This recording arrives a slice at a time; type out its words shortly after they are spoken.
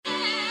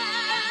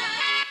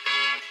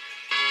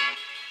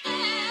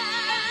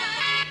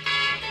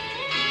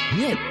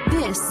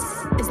This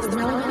is the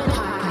Relevant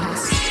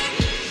Podcast.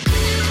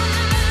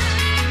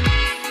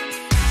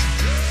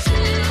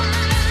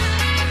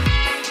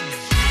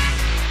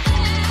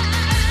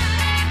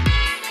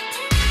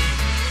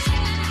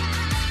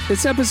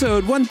 It's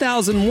episode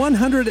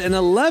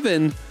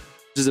 1111, which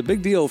is a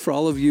big deal for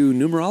all of you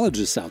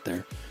numerologists out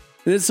there.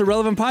 And it's the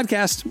Relevant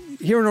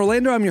Podcast here in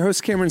Orlando. I'm your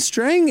host, Cameron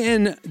Strang,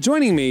 and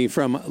joining me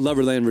from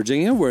Loverland,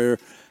 Virginia, where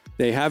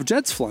they have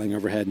jets flying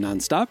overhead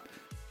nonstop,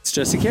 it's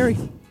Jesse Carey.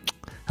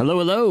 Hello,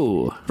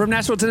 hello. From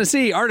Nashville,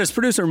 Tennessee, artist,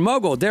 producer,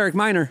 mogul, Derek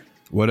Minor.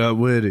 What up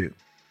with it?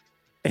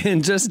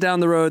 And just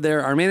down the road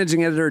there, our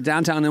managing editor,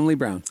 downtown Emily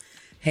Brown.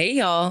 Hey,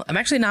 y'all. I'm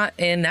actually not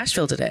in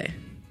Nashville today.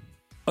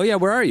 Oh, yeah,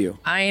 where are you?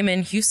 I am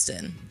in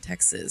Houston,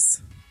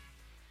 Texas.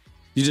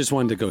 You just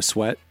wanted to go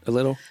sweat a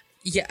little?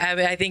 Yeah,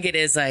 I think it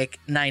is like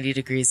 90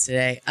 degrees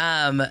today.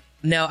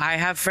 No, I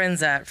have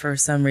friends that, for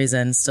some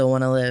reason, still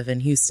want to live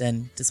in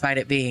Houston, despite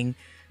it being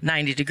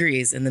 90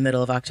 degrees in the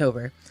middle of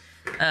October.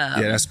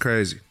 Yeah, that's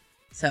crazy.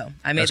 So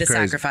I made the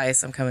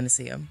sacrifice. I'm coming to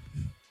see him.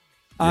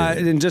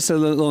 And just a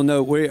little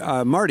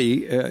note,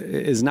 Marty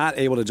is not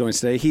able to join us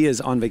today. He is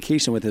on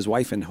vacation with his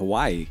wife in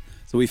Hawaii.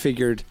 So we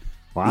figured,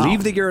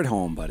 leave the gear at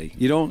home, buddy.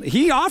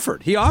 He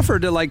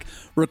offered to like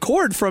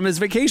record from his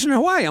vacation in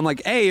Hawaii. I'm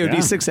like, A, it would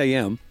be 6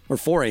 a.m. or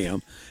 4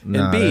 a.m.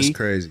 And B, that's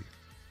crazy.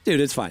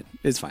 Dude, it's fine.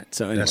 It's fine.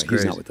 So anyway,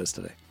 he's not with us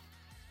today.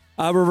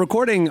 We're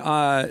recording,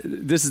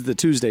 this is the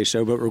Tuesday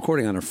show, but we're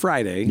recording on a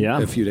Friday,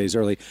 a few days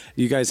early.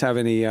 You guys have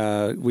any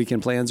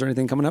weekend plans or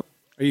anything coming up?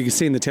 Are you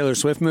seeing the Taylor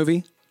Swift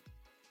movie?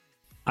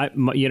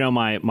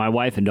 My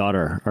wife and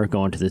daughter are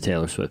going to the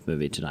Taylor Swift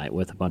movie tonight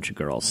with a bunch of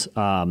girls.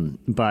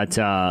 But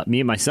me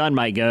and my son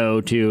might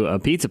go to a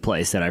pizza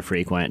place that I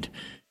frequent.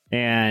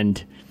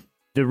 And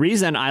the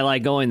reason I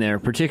like going there,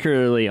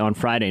 particularly on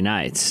Friday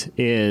nights,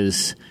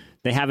 is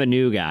they have a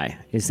new guy.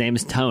 His name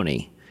is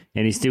Tony.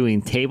 And he's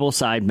doing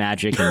tableside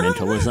magic and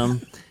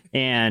mentalism.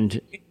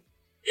 And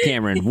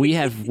Cameron, we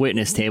have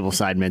witnessed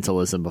tableside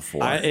mentalism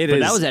before.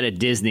 That was at a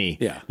Disney.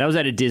 Yeah. That was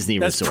at a Disney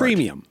resort. That's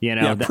premium.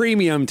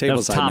 Premium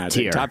tableside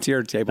magic. Top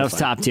tier tableside. That was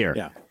top tier.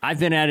 Yeah. I've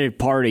been at a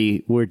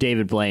party where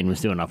David Blaine was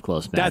doing up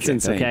close magic. That's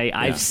insane. Okay. Yeah.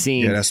 I've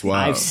seen that's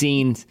wild. I've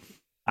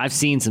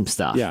seen some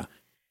stuff. Yeah.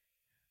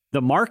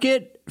 The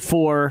market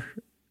for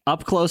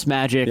up close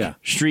magic,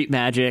 street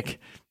magic,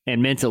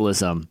 and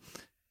mentalism,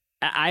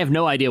 I have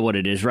no idea what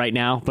it is right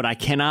now, but I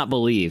cannot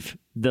believe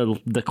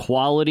the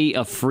quality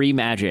of free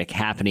magic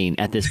happening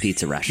at this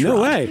pizza restaurant.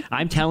 No way.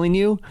 I am telling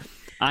you,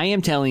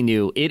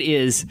 it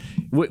is.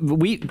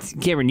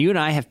 Cameron, you and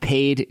I have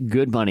paid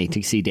good money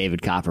to see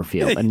David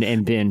Copperfield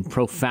and been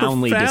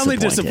profoundly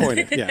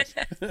disappointed. Yes.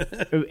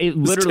 It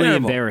literally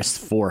embarrassed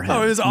for him.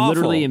 Oh, it was awful.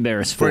 Literally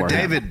embarrassed for him.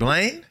 David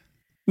Blaine?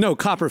 No,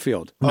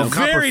 Copperfield. Oh,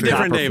 Very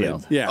different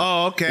Copperfield. David. Yeah.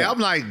 Oh, okay. Yeah. I'm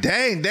like,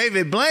 dang,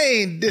 David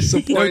Blaine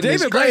disappointed. No,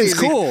 David Blaine's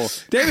cool.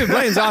 David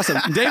Blaine's awesome.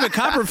 David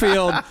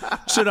Copperfield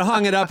should have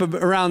hung it up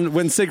around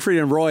when Siegfried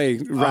and Roy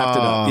wrapped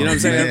it up. You know what I'm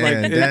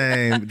saying?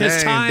 Man,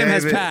 his time David.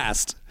 has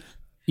passed.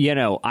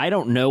 I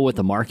don't know what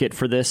the market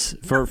for this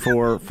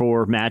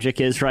for magic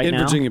is right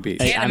now. In Virginia Beach.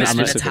 Can't imagine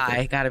it's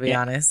high, gotta be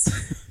honest.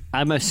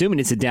 I'm assuming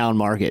it's a down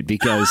market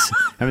because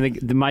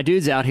my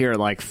dude's out here at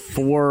like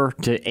 4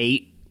 to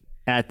 8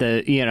 at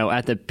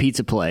the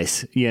pizza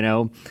place, So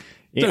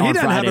he doesn't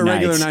have a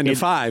regular 9 to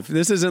 5.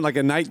 This isn't like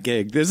a night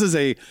gig. This is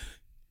he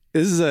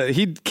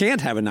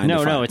can't have a 9 to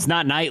 5. No, it's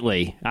not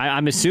nightly.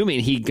 I'm assuming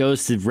he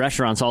goes to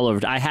restaurants all over.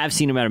 I have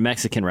seen him at a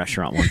Mexican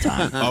restaurant one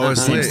time.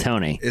 His name's lit.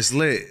 Tony. It's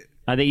lit.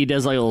 I think he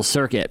does like a little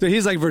circuit. So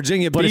he's like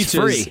Virginia Beach's.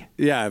 But it's free.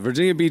 Yeah,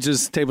 Virginia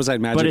Beach's tableside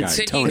magic guy.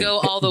 Could he go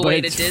all the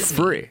way to Disney?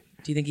 Free.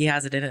 Do you think he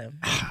has it in him?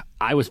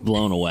 I was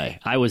blown away.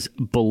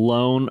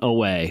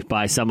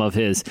 By some of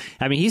his.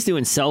 He's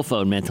doing cell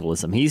phone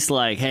mentalism. He's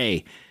like,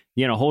 hey,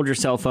 hold your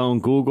cell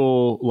phone,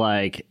 Google,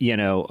 like,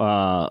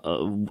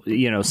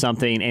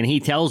 something, and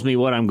he tells me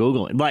what I'm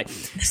Googling, like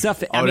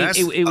stuff.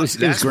 It was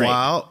great.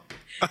 Wild.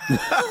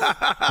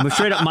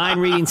 Straight up mind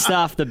reading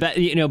stuff.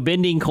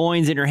 Bending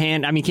coins in your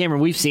hand.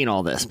 Cameron, we've seen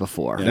all this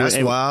before. Yeah,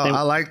 that's wild.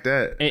 I like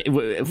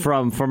that.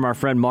 From our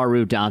friend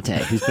Maru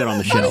Dante, who's been on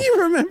the show. How do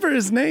you remember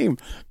his name?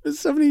 It was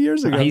so many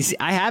years ago.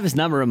 I have his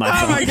number in my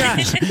phone. Oh my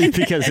gosh!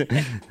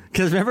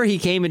 Because remember he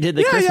came and did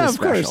the Christmas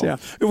special. Yeah,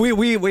 of course. Yeah,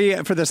 we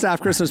for the staff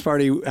Christmas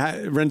party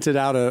rented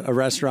out a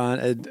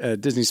restaurant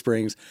at Disney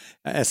Springs,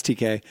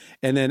 STK,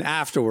 and then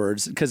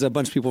afterwards, because a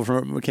bunch of people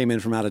came in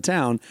from out of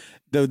town.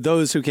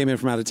 Those who came in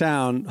from out of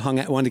town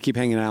wanted to keep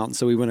hanging out, and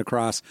so we went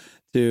across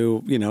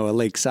to a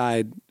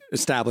lakeside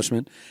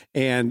establishment,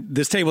 and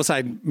this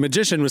tableside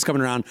magician was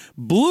coming around,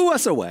 absolutely blew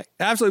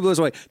us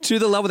away, to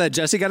the level that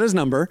Jesse got his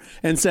number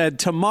and said,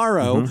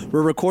 tomorrow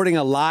we're recording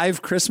a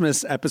live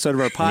Christmas episode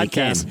of our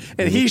podcast,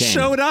 and he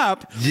showed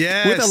up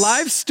with a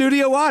live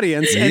studio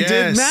audience and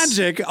did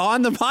magic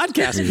on the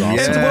podcast. And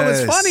what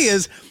was funny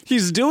is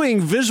he's doing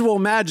visual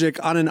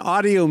magic on an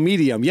audio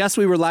medium. Yes,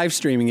 we were live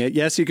streaming it.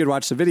 Yes, you could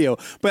watch the video.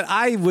 But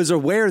I was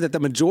aware that the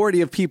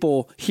majority of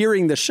people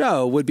hearing the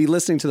show would be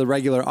listening to the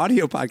regular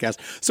audio podcast.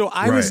 So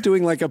I was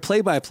doing like a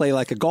play-by-play,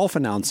 like a golf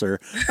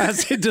announcer,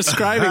 as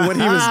describing what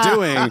he was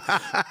doing,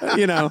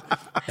 you know.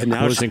 And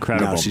now, it was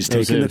incredible. Now she's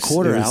taking the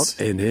quarter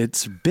out, and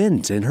it's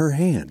bent in her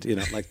hand. You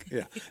know, like,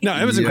 yeah. No,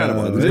 it was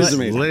incredible. It was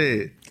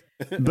amazing.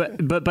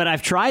 But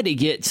I've tried to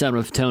get some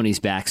of Tony's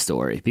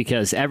backstory,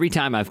 because every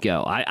time I've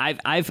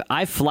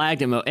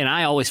flagged him, and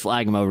I always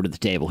flag him over to the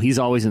table. He's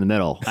always in the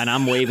middle, and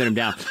I'm waving him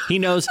down. He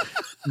knows,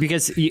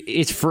 because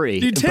it's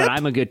free, but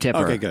I'm a good tipper.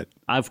 Okay, good.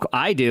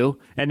 I do,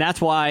 and that's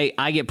why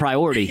I get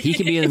priority. He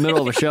can be in the middle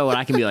of a show, and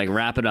I can be like,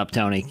 wrap it up,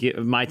 Tony.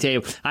 My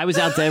table. I was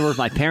out there with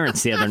my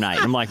parents the other night.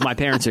 I'm like, my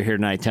parents are here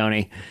tonight,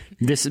 Tony.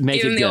 This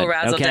make it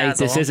good, okay?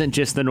 This isn't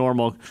just the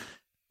normal.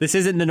 This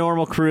isn't the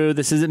normal crew.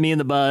 This isn't me and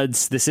the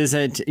buds. This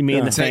isn't me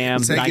and the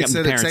fam. Take it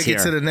to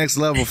the next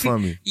level for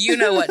me. You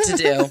know what to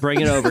do.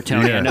 Bring it over,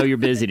 Tony. Yeah. I know you're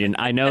busy, and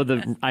I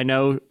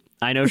know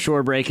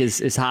Shore Break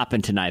is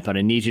hopping tonight, but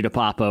I need you to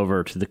pop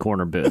over to the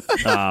corner booth.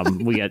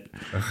 We got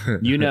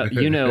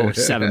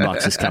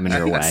 $7 is coming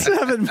your way.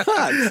 $7. Can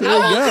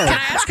I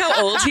ask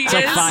how old he is? It's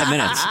like 5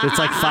 minutes. It's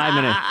like 5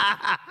 minutes.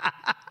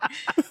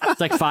 It's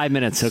like 5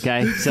 minutes.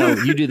 Okay, so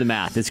you do the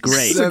math. It's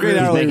great. It's a great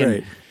hourly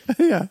rate.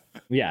 Yeah.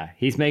 Yeah,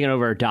 he's making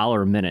over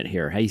 $1 a minute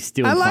here. He's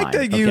doing I like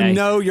fine, that you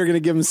know you're going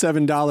to give him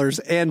 $7.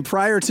 And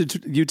prior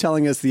to you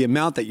telling us the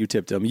amount that you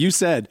tipped him, you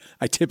said,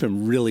 I tip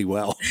him really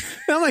well.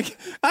 And I'm like,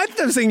 I'm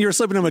thinking you're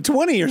slipping him a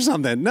 20 or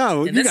something.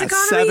 No, you got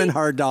 $7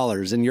 hard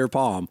in your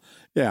palm.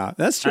 Yeah,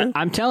 that's true.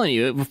 I'm telling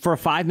you, for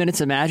 5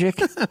 minutes of magic,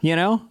 you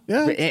know,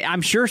 yeah.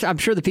 I'm sure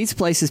the pizza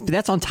place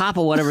that's on top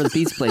of whatever the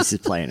pizza place is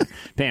paying.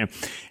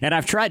 And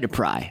I've tried to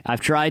pry.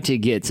 I've tried to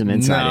get some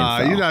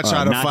inside info. You're not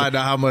trying to find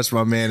out how much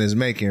my man is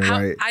making,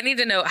 right? I need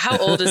to know, how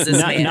old is this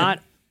man?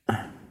 Not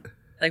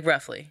like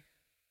roughly.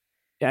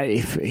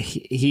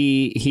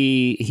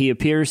 He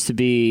appears to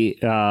be.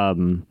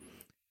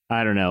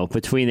 I don't know,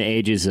 between the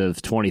ages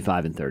of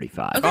 25 and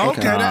 35.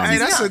 Okay,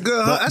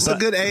 that's a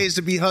good age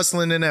to be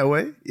hustling in that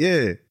way.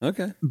 Yeah.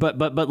 Okay.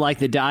 But like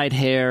the dyed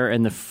hair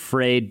and the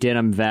frayed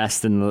denim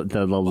vest and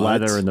the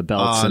leather and the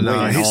belts. He's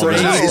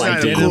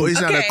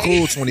not a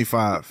cool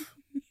 25.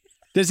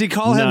 Does he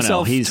call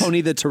himself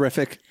Tony the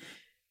Terrific?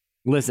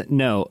 Listen,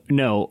 no.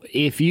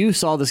 If you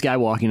saw this guy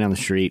walking down the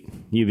street,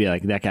 you'd be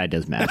like, that guy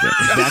does magic.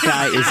 That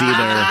guy is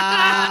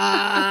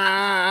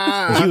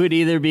either... You would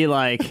either be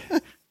like...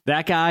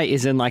 That guy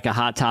is in like a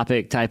Hot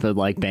Topic type of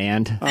like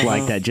band,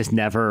 like that just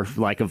never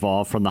like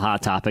evolved from the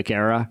Hot Topic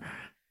era,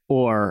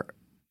 or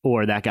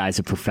that guy's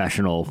a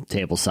professional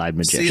tableside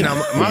magician. See, now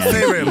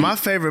my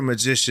favorite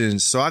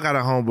magicians. So I got a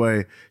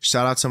homeboy.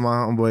 Shout out to my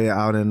homeboy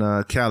out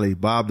in Cali,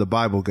 Bob the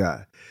Bible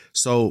guy.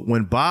 So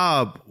when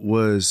Bob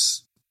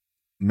was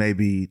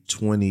maybe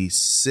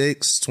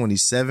 26,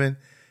 27,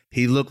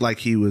 he looked like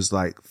he was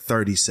like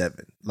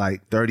 37,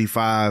 like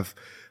 35.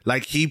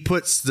 Like, he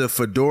puts the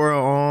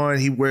fedora on,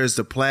 he wears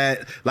the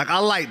plaid. Like, I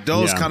like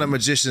those kind of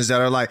magicians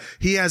that are like,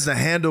 he has the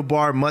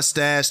handlebar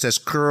mustache that's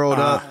curled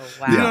up.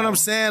 Wow. You know what I'm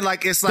saying?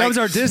 Like, it's like... That was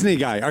our Disney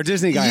guy. Our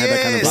Disney guy had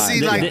that kind of vibe.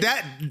 See, like,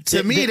 that,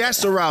 to me,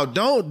 that's the route.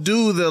 Don't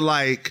do the,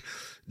 like,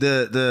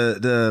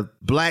 the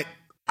black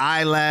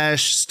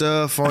eyelash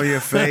stuff on your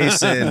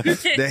face and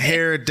the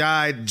hair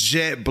dyed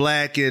jet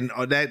black and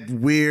that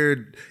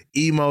weird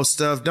emo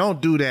stuff.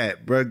 Don't do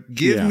that, bro.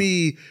 Give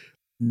me...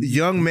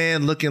 young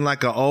man looking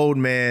like an old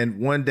man.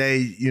 One day,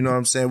 you know what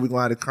I'm saying, we're going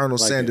to have the Colonel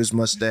Sanders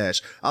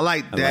mustache. I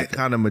like that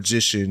kind of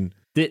magician.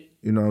 You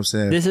know what I'm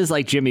saying? This is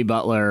like Jimmy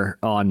Butler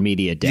on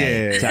Media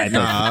Day type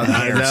of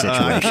hair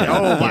situation.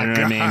 Oh my God. What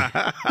I mean?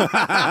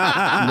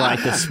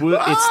 Like the swoop.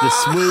 It's the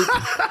swoop.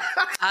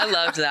 I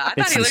loved that.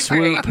 I thought he looked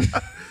swoop. great.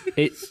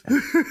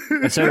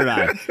 So did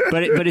I,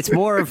 but it's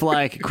more of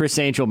like Chris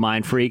Angel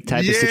mind freak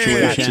type of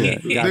situation.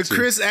 Gotcha.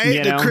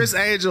 The Chris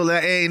Angel,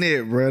 that ain't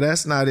it, bro.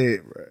 That's not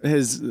it, bro.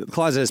 His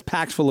closet is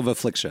packed full of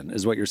affliction,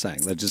 is what you're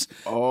saying. That just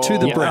to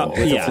the brim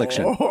with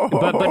affliction.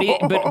 But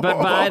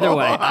either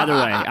way,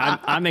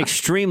 I'm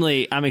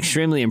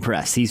extremely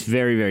impressed. He's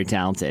very, very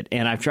talented,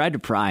 and I've tried to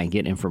pry and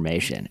get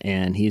information,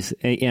 and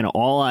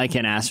all I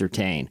can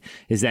ascertain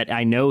is that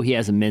I know he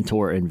has a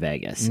mentor in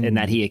Vegas, and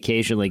that he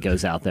occasionally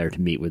goes out there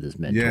to meet with his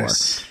mentor.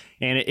 Yes.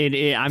 And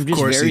I'm just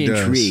very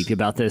intrigued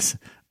about this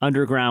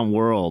underground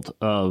world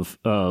of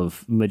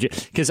magic,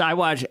 because I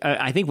watch.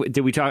 I think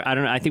we talked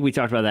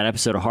about that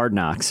episode of Hard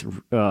Knocks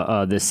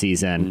this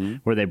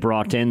season where they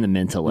brought in the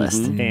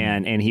mentalist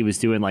and he was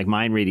doing like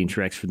mind reading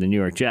tricks for the New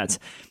York Jets.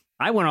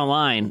 I went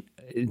online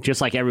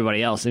just like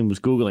everybody else and was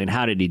Googling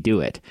how did he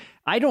do it.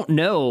 I don't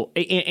know,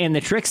 and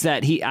the tricks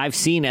that I've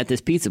seen at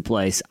this pizza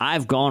place,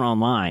 I've gone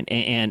online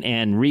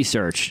and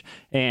researched,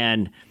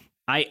 and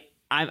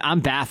I'm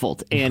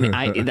baffled, and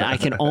I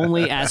can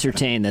only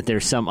ascertain that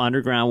there's some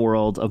underground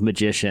world of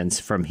magicians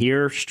from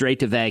here straight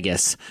to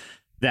Vegas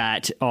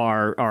that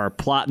are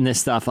plotting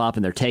this stuff up,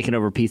 and they're taking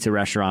over pizza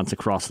restaurants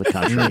across the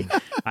country.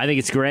 I think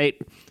it's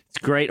great. It's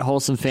great,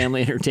 wholesome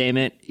family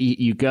entertainment.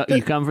 You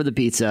come for the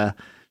pizza.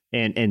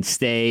 and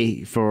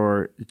stay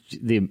for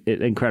the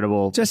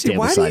incredible Jesse,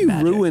 why do tableside you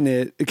magic. ruin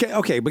it?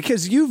 Okay,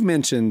 because you've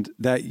mentioned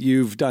that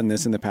you've done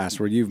this in the past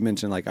where you've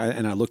mentioned like,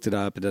 I looked it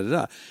up,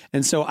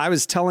 and so I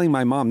was telling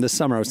my mom this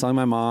summer,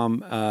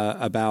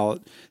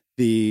 about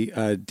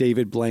the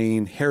David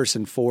Blaine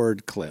Harrison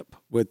Ford clip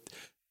with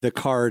the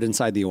card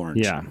inside the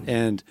orange. Yeah.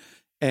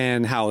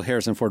 And how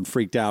Harrison Ford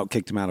freaked out,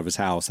 kicked him out of his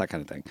house, that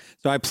kind of thing.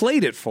 So I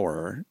played it for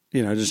her,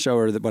 to show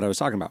her what I was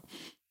talking about.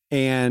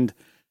 And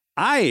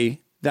I,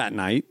 that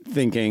night,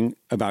 thinking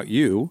about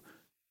you,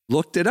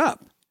 looked it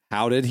up.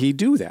 How did he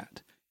do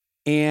that?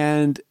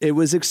 And it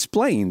was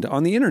explained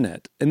on the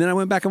internet. And then I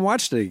went back and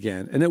watched it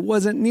again. And it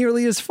wasn't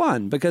nearly as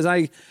fun because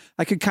I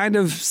could kind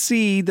of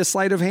see the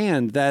sleight of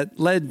hand that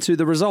led to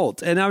the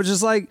result. And I was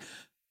just like,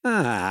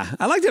 I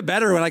liked it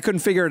better when I couldn't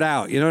figure it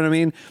out. You know what I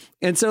mean?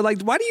 And so,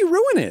 like, why do you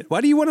ruin it?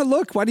 Why do you want to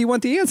look? Why do you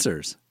want the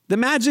answers? The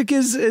magic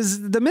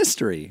is the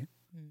mystery.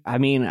 I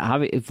mean, how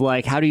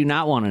do you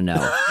not want to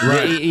know?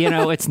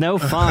 It's no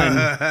fun.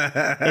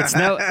 It's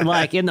no,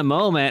 like, in the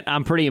moment,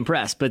 I'm pretty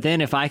impressed. But then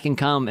if I can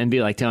come and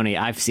be like, Tony,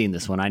 I've seen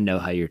this one. I know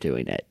how you're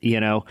doing it.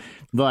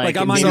 Like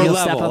I'm on your your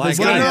level. Like,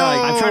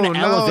 I'm trying to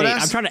elevate.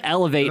 I'm trying to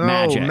elevate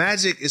magic.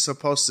 Magic is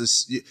supposed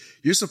to.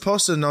 You're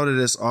supposed to know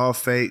that it's all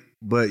fake,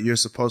 but you're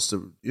supposed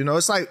to.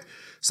 It's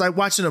like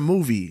watching a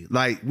movie.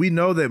 Like, we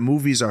know that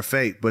movies are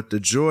fake, but the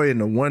joy and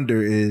the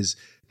wonder is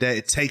that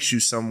it takes you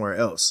somewhere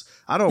else.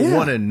 I don't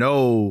want to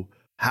know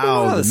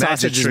how the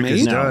magic trick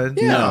is done.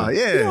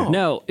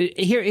 No,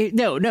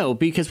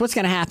 because what's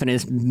going to happen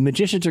is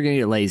magicians are going to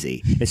get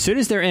lazy. As soon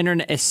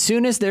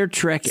as their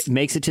trick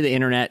makes it to the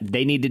internet,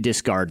 they need to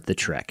discard the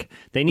trick.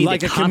 They need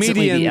like to a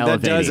constantly comedian be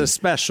elevating. that does a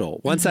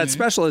special. Once that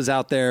special is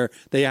out there,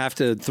 they have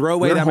to throw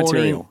away that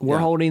material. We're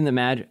holding the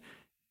magic.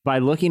 By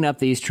looking up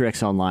these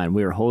tricks online,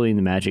 we are holding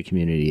the magic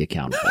community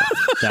accountable.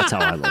 That's how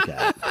I look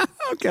at it.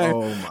 Okay.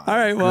 All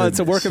right. Well, it's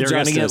a work of justice.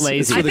 They're going to get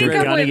lazy. I think They're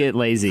I'm going to with- get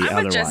lazy I'm with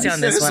otherwise. Jesse on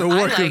this It's a one.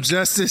 work of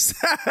justice.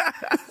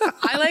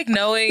 I like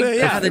knowing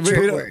how the we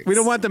trick don't, works. we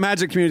don't want the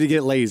magic community to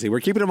get lazy. We're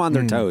keeping them on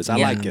their toes. I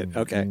like it.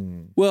 Okay.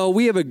 Well,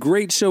 we have a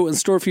great show in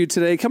store for you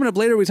today. Coming up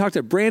later, we talked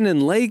to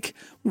Brandon Lake,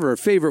 one of our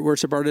favorite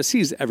worship artists.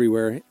 He's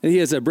everywhere. And he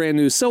has a brand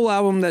new solo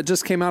album that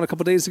just came out a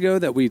couple days ago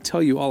that we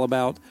tell you all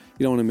about.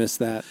 You don't want to miss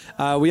that.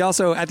 We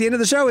also, at the end of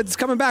the show, it's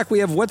coming back. We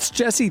have What's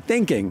Jesse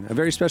Thinking? A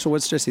very special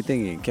What's Jesse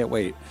Thinking. Can't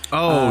wait.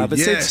 But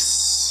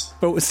Yes.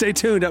 But stay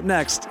tuned. Up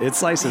next, it's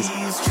Slices.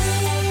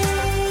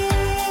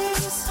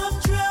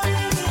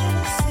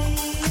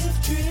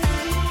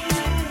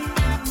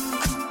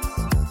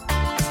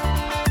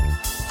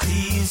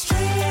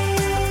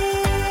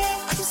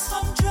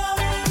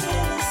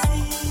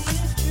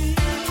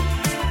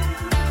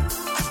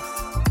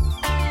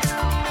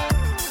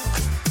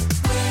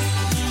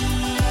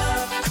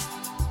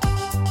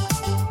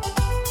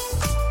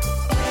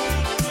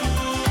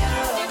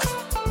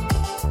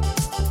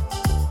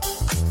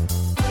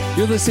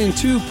 You're listening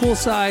to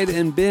Poolside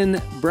and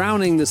Ben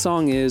Browning. The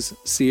song is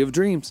Sea of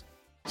Dreams.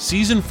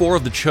 Season 4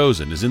 of The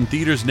Chosen is in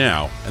theaters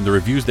now, and the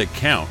reviews that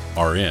count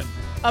are in.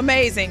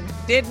 Amazing.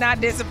 Did not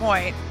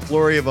disappoint.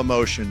 Flurry of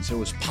emotions. It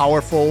was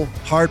powerful,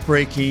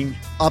 heartbreaking,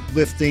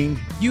 uplifting.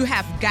 You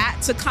have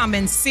got to come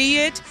and see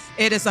it.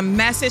 It is a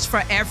message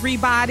for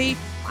everybody.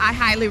 I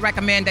highly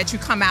recommend that you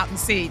come out and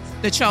see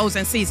The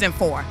Chosen Season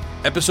 4.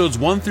 Episodes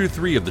 1 through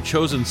 3 of The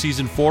Chosen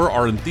Season 4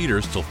 are in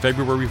theaters till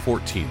February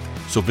 14th,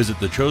 so visit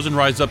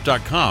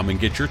thechosenriseup.com and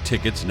get your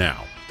tickets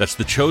now. That's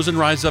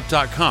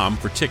thechosenriseup.com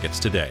for tickets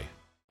today.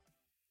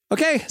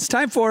 Okay, it's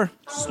time for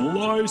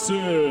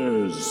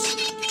Slices.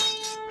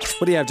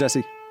 What do you have,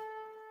 Jesse?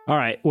 All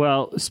right.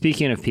 Well,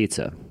 speaking of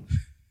pizza,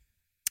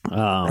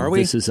 Are we?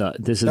 This is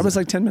That was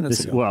like 10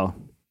 minutes ago.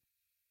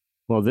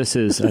 Well, this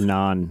is a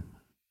non.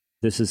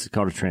 This is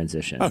called a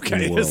transition. Okay,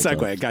 in the world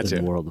segue. of- Gotcha.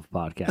 In the world of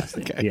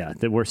podcasting. Okay. Yeah,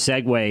 that we're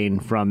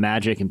segueing from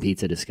magic and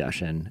pizza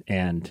discussion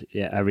and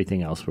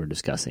everything else we're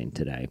discussing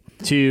today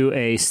to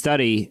a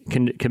study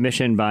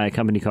commissioned by a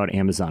company called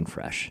Amazon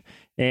Fresh,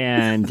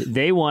 and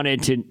they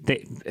wanted to.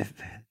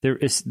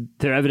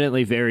 They're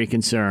evidently very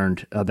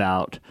concerned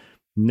about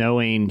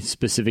knowing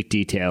specific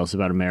details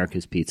about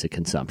America's pizza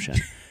consumption.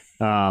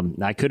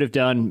 I could have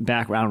done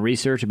background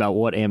research about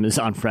what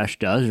Amazon Fresh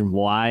does and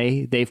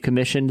why they've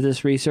commissioned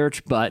this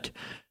research, but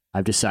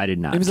I've decided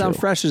not Amazon to.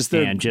 Fresh is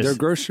their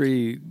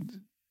grocery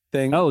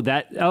thing.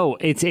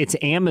 It's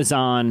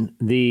Amazon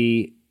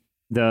the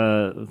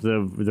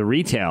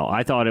retail.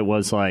 I thought it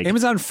was like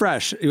Amazon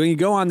Fresh. When you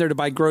go on there to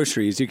buy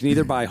groceries, you can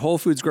either buy Whole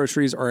Foods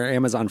groceries or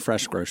Amazon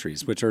Fresh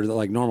groceries, which are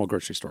like normal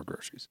grocery store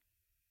groceries.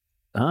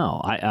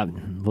 Oh,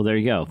 well, there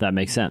you go. That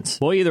makes sense.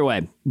 Well, either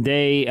way,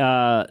 they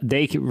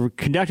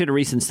conducted a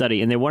recent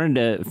study and they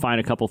wanted to find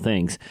a couple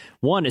things.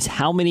 One is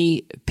how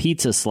many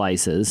pizza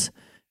slices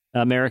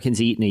Americans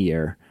eat in a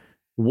year,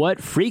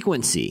 what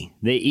frequency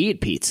they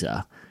eat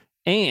pizza,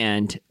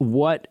 and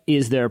what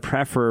is their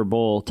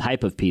preferable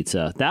type of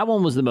pizza. That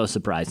one was the most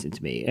surprising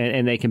to me.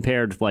 And they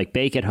compared like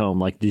bake at home,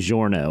 like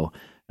DiGiorno,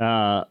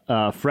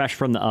 fresh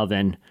from the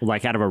oven,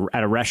 like at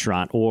a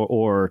restaurant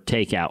or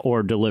takeout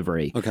or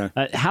delivery. Okay.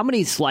 How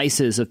many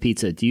slices of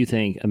pizza do you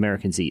think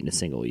Americans eat in a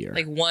single year?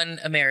 Like one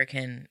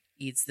American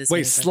eats this.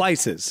 Wait,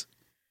 slices.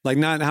 Like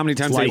not how many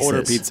times they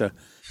order pizza.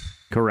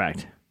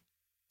 Correct.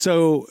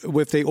 So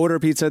if they order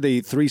pizza, they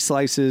eat 3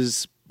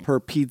 slices per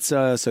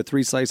pizza. So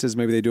 3 slices,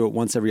 maybe they do it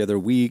once every other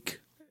week.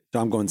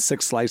 So I'm going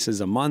 6 slices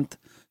a month.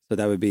 So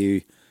that would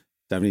be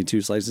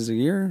 72 slices a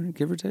year,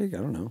 give or take. I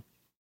don't know.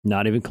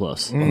 Not even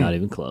close. Not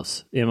even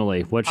close.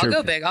 Emily, I'll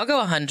go big. I'll go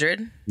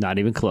 100. Not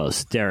even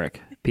close.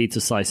 Derek, pizza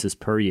slices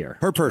per year.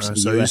 Per person.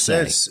 So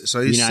USA. you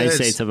said, United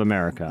States of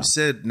America. You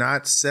said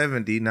not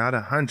 70, not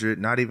 100,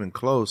 not even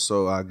close.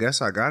 So I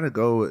guess I got to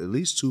go at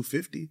least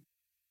 250.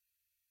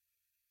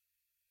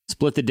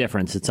 Split the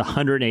difference. It's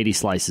 180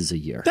 slices a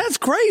year. That's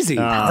crazy.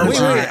 Wait,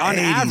 on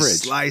average.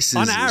 Slices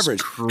on average.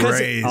 is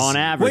crazy. On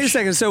average. Wait a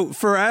second. So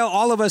for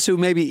all of us who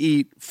maybe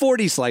eat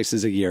 40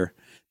 slices a year,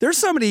 there's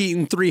somebody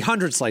eating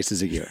 300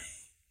 slices a year.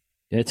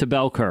 It's a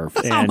bell curve.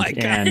 And, my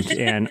God.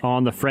 and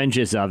on the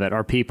fringes of it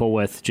are people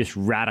with just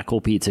radical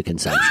pizza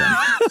consumption.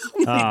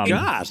 Oh my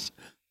gosh.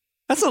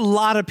 That's a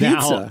lot of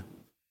pizza.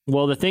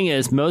 Well, the thing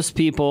is, most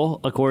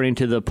people, according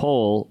to the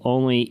poll,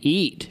 only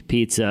eat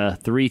pizza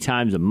 3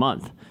 times a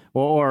month.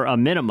 Or a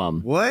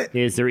minimum. What?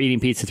 Is they're eating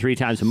pizza 3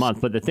 times a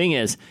month. But the thing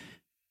is,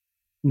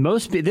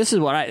 this is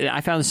what I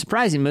found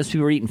surprising. Most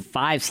people are eating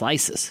 5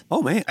 slices.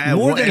 Oh, man. At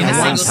More one- than at half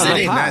one of the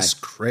sitting, pie. that's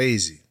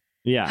crazy.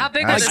 Yeah. How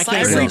big are Like the Like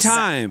slices? every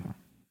time.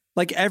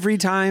 Like every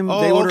time they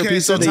Oh, order okay.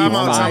 pizza, So they time eat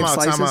out, 5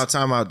 slices.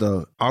 time out,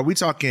 though. Are we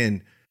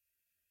talking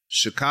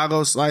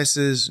Chicago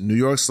slices, New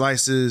York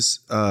slices,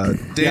 I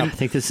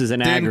think this is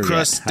an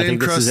aggregate. thin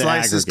crust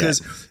slices? Because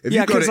if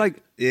you go to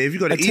if you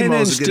go to a 10-inch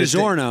Emo's and get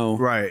DiGiorno,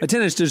 right, a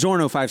 10-inch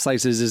DiGiorno 5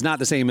 slices is not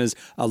the same as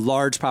a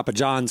large Papa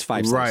John's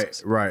 5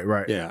 slices.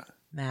 right. Yeah.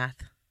 Math.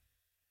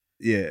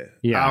 Yeah.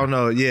 Yeah. I don't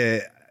know. Yeah.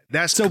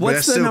 That's So what's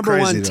that's the still number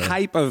crazy, one though.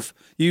 type of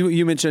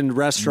you mentioned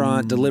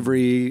restaurant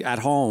delivery at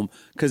home,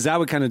 because that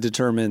would kind of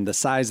determine the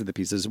size of the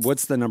pieces.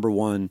 What's the number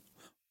one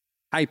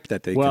type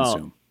that they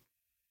consume?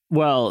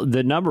 Well,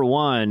 the number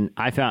one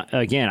I found,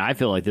 again, I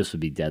feel like this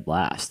would be dead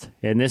last,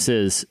 and this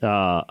is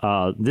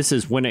this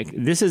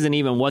isn't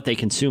even what they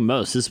consume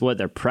most. This is what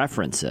their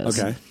preference is.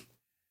 Okay.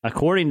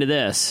 According to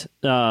this,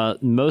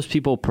 most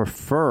people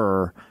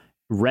prefer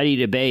ready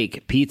to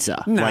bake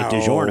pizza like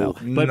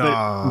DiGiorno. But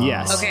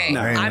yes. Okay,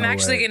 No, ain't I'm no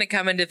actually way. going to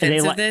come in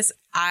defense of this.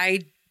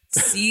 I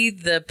see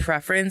the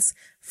preference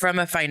from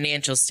a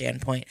financial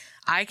standpoint.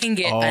 I can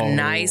get a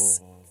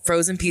nice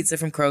frozen pizza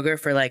from Kroger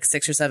for like $6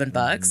 or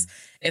 $7.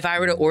 If I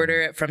were to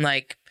order it from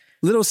like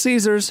Little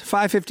Caesars,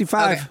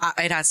 $5.55.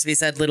 okay, it has to be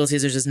said, Little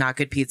Caesars is not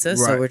good pizza,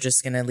 so Right. we're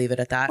just going to leave it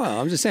at that.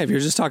 Well, I'm just saying, if you're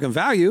just talking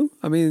value,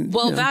 I mean,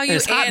 Well, value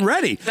it's hot and and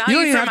ready. value You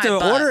don't even for have to my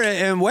buck. order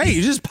it and wait.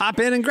 You just pop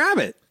in and grab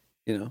it.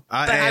 You know.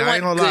 I I ain't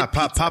want gonna lie. good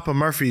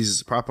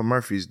pizza. Papa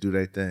Murphy's do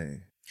their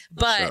thing.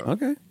 But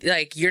Okay.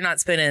 like you're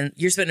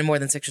spending more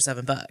than $6 or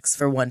 $7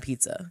 for one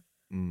pizza.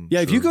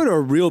 Yeah, if you go to a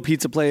real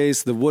pizza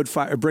place, the wood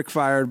fire, brick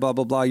fired, blah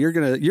blah blah, you're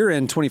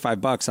in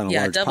 $25 on a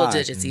Yeah, large double pie.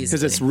 digits easily.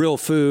 because it's real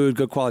food,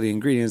 good quality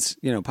ingredients.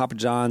 You know, Papa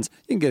John's,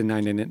 you can get a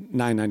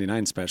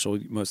 $9.99 special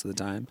most of the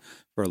time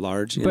for a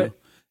large. You know.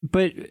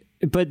 But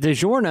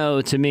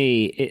DiGiorno to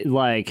me,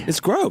 It's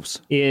gross.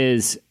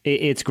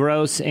 it's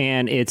gross,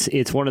 and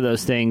it's one of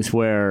those things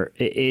where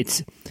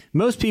it's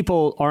most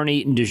people aren't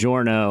eating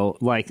DiGiorno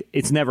like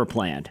it's never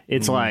planned.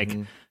 It's like,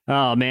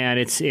 oh man,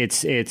 it's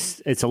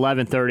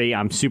 11:30.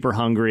 I'm super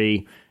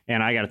hungry,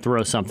 and I got to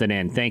throw something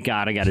in. Thank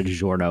God I got a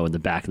DiGiorno in the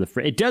back of the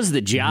fridge. It does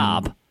the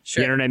job.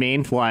 Sure. You know what I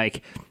mean?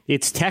 Like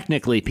it's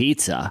technically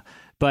pizza,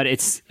 but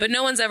it's. But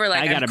no one's ever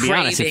like, I I'm gotta be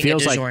honest, it craving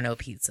feels a like- DiGiorno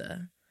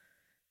pizza.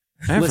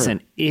 Ever.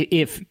 Listen,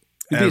 if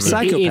You'd be a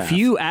psychopath.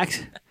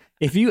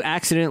 if you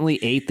accidentally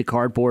ate the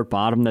cardboard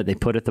bottom that they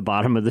put at the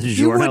bottom of the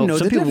You wouldn't DiGiorno, know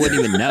some the people difference.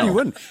 wouldn't even know. You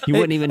wouldn't. You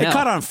wouldn't even know. It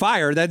caught on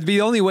fire. That'd be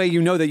the only way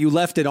you know that you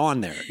left it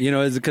on there. You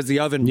know, is because the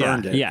oven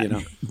burned it. Yeah. You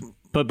know?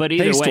 But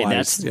either way, Taste-wise,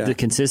 that's yeah. the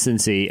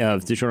consistency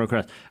of DiGiorno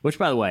crust. Which,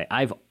 by the way,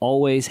 I've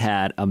always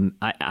had a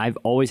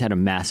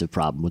massive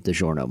problem with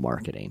DiGiorno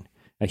marketing.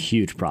 A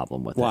huge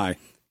problem with Why?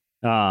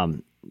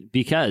 it.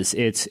 Because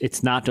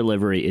it's not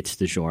delivery, it's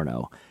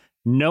DiGiorno.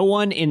 No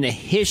one in the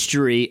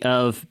history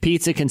of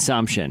pizza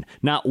consumption,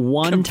 not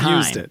one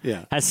Confused time, it,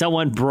 yeah. has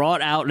someone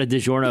brought out a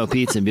DiGiorno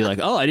pizza and be like,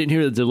 "Oh, I didn't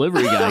hear the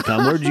delivery guy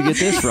come. Where did you get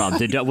this from?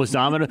 Was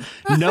Domino?"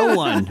 No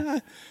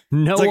one.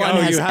 No It's like, one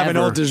oh, has you have ever, an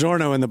old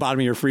DiGiorno in the bottom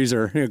of your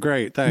freezer. Yeah,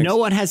 great, thanks. no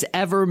one has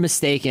ever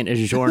mistaken a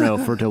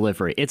DiGiorno for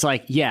delivery. It's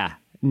like, yeah,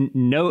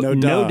 no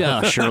duh.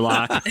 duh,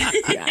 Sherlock.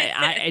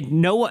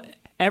 No one.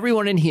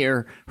 Everyone in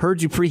here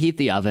heard you preheat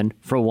the oven,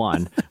 for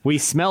one. We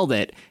smelled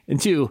it.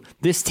 And two,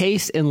 this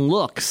tastes and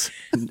looks.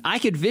 I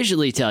could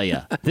visually tell you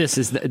this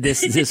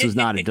was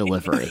not a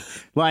delivery.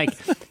 Like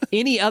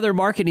any other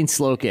marketing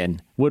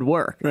slogan would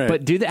work. Right.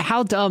 But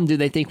how dumb do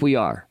they think we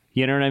are?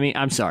 You know what I mean?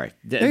 I'm sorry.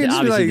 They can just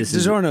be Obviously, like, this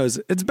is DiGiorno's,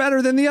 it's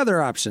better than the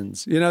other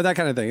options. You know, that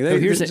kind of thing.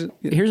 So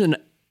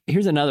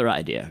here's another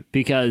idea,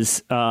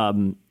 because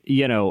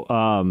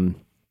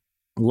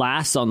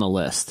last on the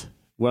list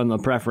on the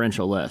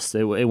preferential list.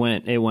 It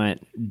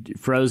went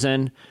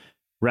frozen,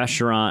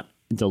 restaurant,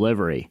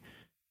 delivery.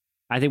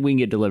 I think we can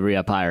get delivery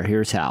up higher.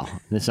 Here's how.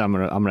 I'm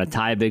gonna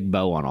tie a big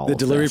bow on all The of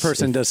delivery this.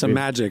 person does some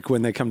magic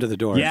when they come to the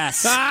door.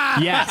 Yes,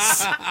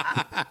 yes.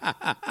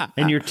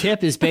 And your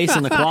tip is based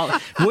on the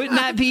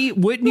quality.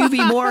 Wouldn't you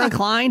be more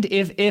inclined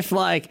if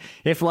like,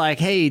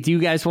 hey, do you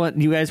guys want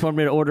me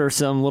to order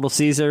some Little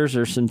Caesars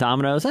or some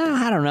Domino's?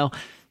 I don't know.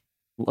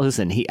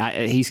 Listen,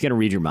 he's going to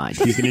read your mind.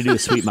 He's going to do a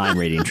sweet mind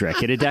reading trick.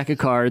 Get a deck of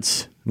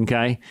cards,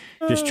 okay?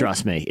 Just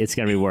trust me. It's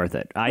going to be worth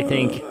it. I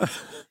think,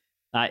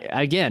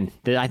 I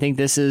think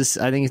it's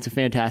a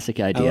fantastic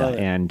idea,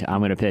 and I'm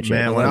going to pitch it.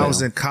 Man, when I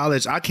was in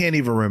college, I can't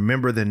even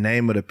remember the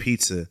name of the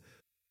pizza,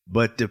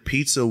 but the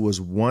pizza was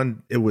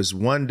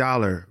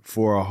 $1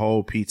 for a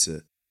whole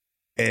pizza,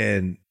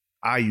 and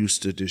I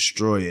used to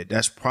destroy it.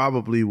 That's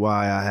probably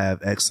why I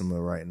have eczema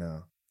right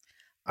now.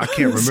 I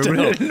can't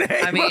remember the name.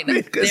 I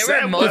mean,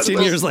 there were multiple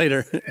 15 years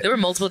later. There were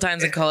multiple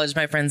times in college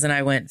my friends and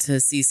I went to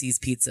CC's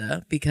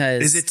Pizza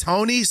because Is it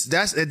Tony's?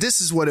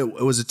 This is what it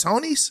was. It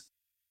Tony's?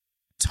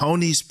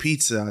 Tony's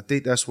Pizza. I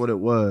think that's what it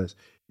was.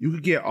 You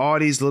could get all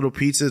these little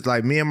pizzas.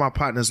 Like me and my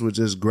partners would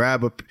just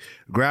grab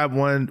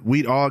one.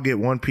 We'd all get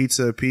one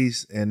pizza a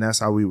piece, and that's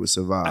how we would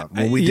survive.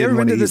 When we you ever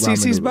been to the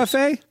CC's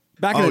buffet?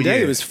 Back in the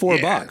day, it was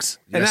 $4.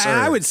 And Yes,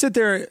 I would sit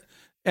there.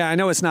 Yeah, I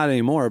know it's not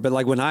anymore, but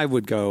like when I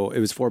would go, it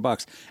was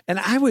 $4, and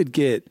I would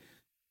get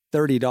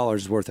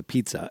 $30 worth of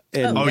pizza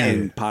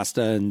and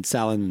pasta and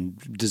salad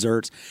and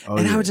desserts,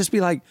 I would just be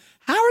like,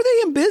 "How are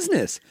they in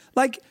business?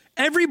 Like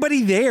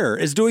everybody there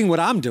is doing what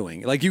I'm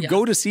doing. Like you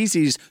go to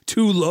CC's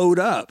to load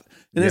up."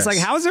 And it's like,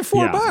 how is it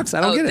 $4?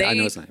 I don't get it. I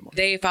know it's not anymore.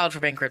 They filed for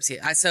bankruptcy.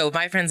 So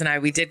my friends and I,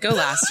 we did go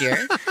last year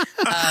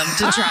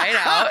to try it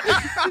out.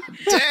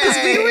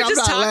 Because we were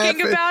just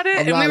talking about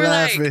it. And we were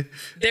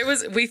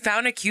like, we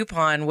found a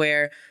coupon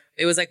where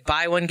it was like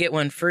buy one, get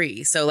one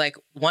free. So like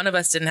one of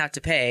us didn't have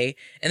to pay.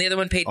 And the other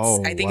one paid,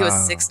 I think it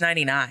was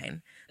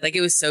 $6.99. Like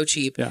it was so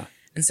cheap. Yeah.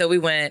 And so we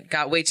went,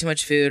 got way too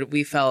much food.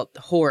 We felt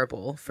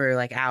horrible for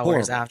like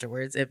hours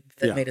afterwards. It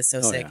made us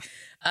so sick.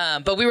 Yeah.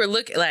 But we were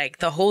looking like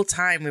the whole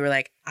time we were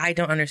like, I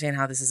don't understand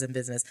how this is in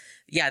business.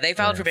 Yeah, they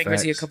filed for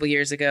bankruptcy a couple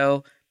years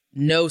ago.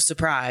 No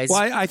surprise.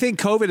 Well, I think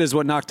COVID is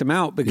what knocked them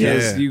out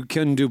because you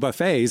couldn't do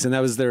buffets, and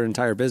that was their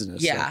entire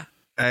business. Yeah. So.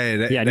 Hey,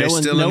 they're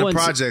still in the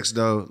projects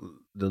though.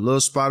 The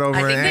little spot over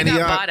in Antioch, I think they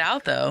got bought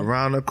out though.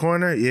 Around the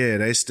corner,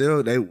 it's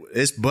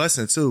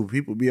bussing too.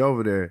 People be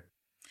over there.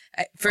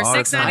 For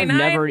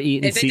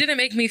 $6.99, if it didn't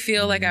make me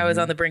feel like I was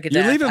on the brink of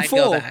death, you're leaving I'd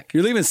full. go back.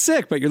 You're leaving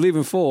sick, but you're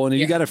leaving full. And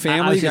you got a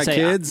family, you got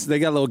kids. They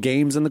got little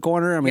games in the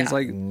corner. I mean, it's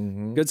like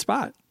good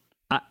spot.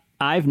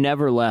 I've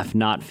never left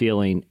not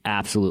feeling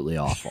absolutely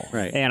awful.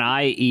 Right. And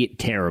I eat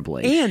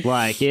terribly. And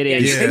like it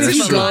is. And if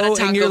you go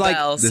and you're like,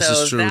 this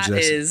is true,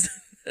 Jesse.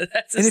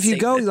 That's and if you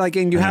go like,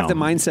 and you have the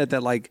mindset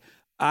that like,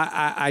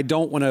 I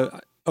don't want to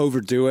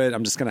overdo it.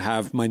 I'm just going to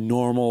have my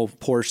normal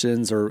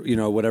portions or,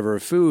 whatever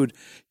of food.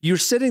 You're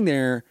sitting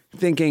there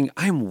thinking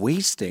I'm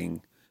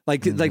wasting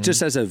like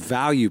just as a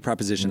value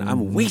proposition,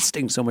 I'm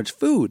wasting so much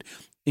food,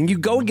 and you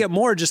go and get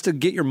more just to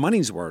get your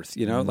money's worth,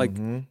 like,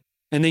 and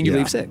then you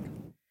leave sick.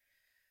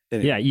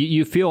 Anyway. Yeah.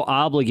 You feel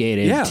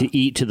obligated to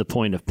eat to the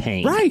point of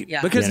pain. Right.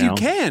 Yeah. Because you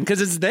can, because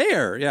it's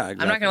there. Yeah.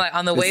 Exactly. I'm not gonna lie.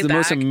 On the way back, the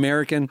most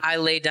American. I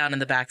laid down in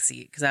the back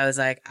seat because I was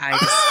like, I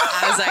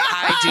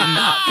do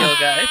not feel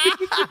good.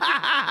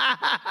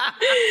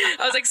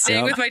 I was like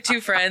staying with my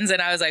two friends,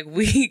 and I was like,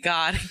 we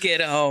gotta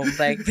get home.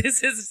 Like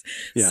this is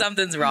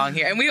something's wrong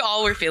here, and we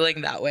all were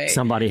feeling that way.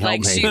 Somebody help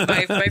me.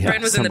 My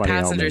friend was in the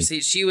passenger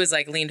seat. She was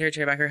like leaned her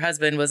chair back. Her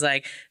husband was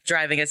like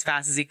driving as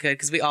fast as he could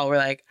because we all were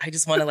like, I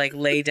just want to like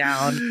lay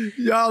down.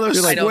 Y'all are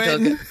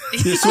sweating.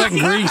 You're sweating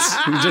grease.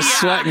 You're just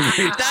sweating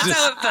grease. That's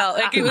how it felt.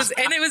 Like it was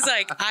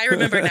like I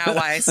remember now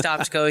why I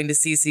stopped going to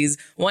CC's.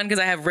 One, because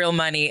I have real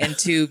money, and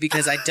two,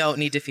 because I don't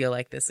need to feel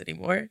like this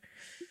anymore.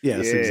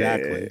 Yes,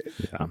 exactly.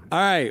 Yeah. All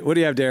right, what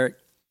do you have, Derek?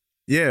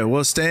 Yeah,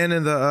 well, staying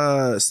in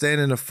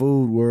the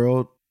food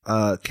world,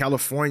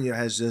 California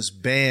has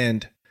just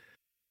banned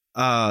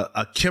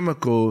a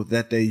chemical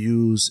that they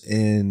use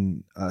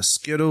in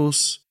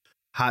Skittles,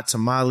 hot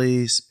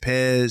tamales,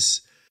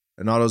 Pez,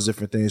 and all those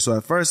different things. So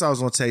at first I was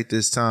going to take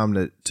this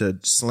time to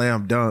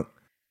slam dunk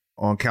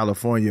on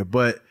California.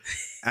 But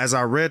as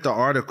I read the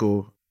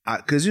article,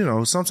 because,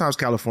 sometimes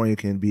California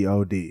can be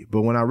OD.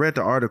 But when I read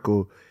the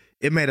article,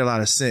 it made a lot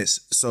of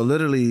sense. So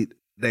literally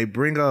they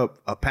bring up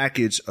a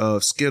package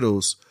of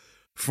Skittles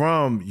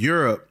from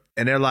Europe,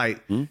 and they're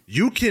like,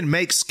 you can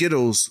make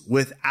Skittles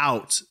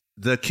without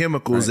the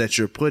chemicals that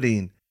you're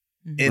putting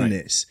in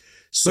this.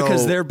 So,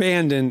 because they're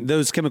banned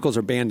those chemicals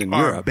are banned in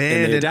Europe.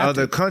 Banned in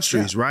other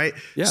countries, right?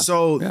 Yeah.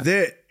 So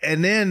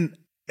and then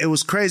it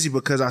was crazy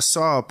because I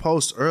saw a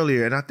post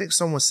earlier, and I think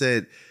someone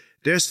said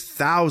there's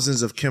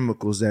thousands of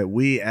chemicals that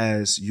we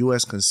as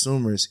U.S.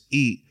 consumers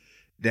eat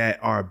that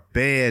are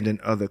banned in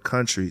other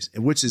countries,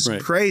 which is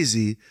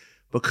crazy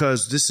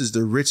because this is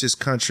the richest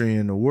country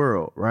in the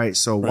world, right?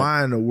 So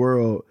why in the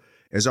world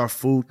is our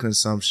food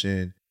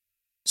consumption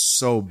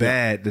so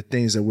bad, the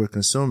things that we're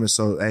consuming.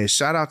 So, hey,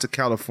 shout out to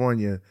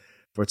California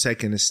for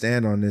taking a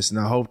stand on this, and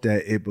I hope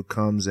that it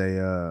becomes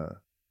a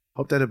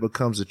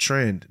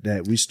trend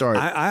that we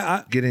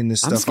start getting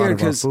this stuff out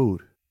of our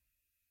food.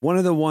 One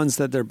of the ones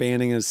that they're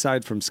banning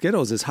aside from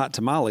Skittles is hot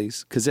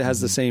tamales because it has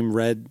the same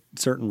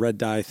certain red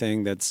dye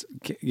thing that's,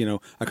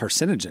 a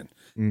carcinogen.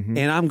 Mm-hmm.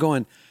 And I'm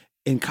going,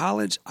 in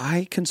college,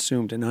 I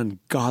consumed an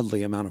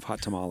ungodly amount of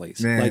hot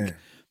tamales. Man.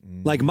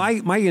 Like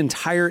my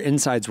entire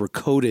insides were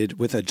coated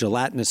with a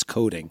gelatinous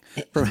coating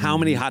from how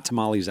many hot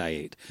tamales I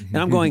ate. And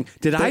I'm going,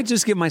 did I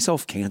just give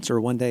myself cancer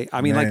one day?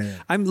 I mean,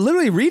 I'm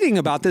literally reading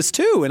about this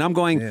too. And I'm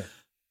going,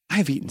 I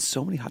have eaten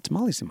so many hot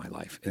tamales in my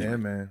life. Yeah,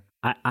 man.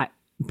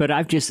 But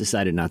I've just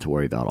decided not to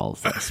worry about all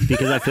of this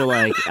because I feel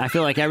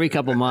like every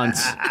couple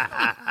months,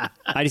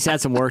 I just had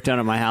some work done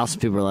at my house.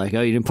 And people are like, "Oh,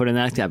 you didn't put in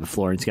that type of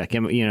floor. It's got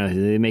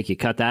they make you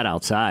cut that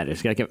outside.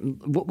 It's got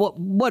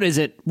what is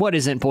it? What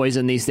isn't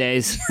poison these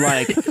days?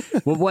 Like,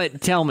 what?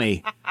 Tell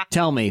me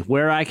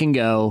where I can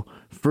go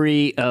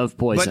free of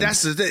poison." But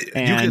that's the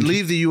thing. You can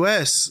leave the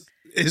U.S.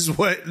 is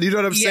what you know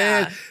what I'm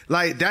saying.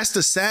 Like that's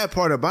the sad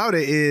part about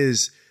it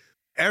is.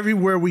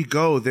 Everywhere we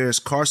go, there's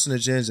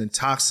carcinogens and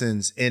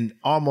toxins in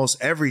almost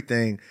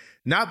everything.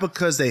 Not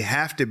because they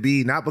have to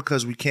be, not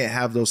because we can't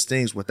have those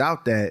things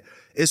without that.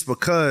 It's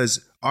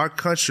because our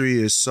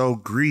country is so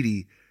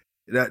greedy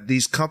that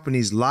these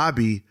companies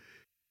lobby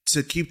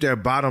to keep their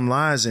bottom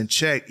lines in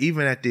check,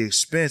 even at the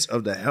expense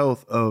of the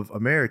health of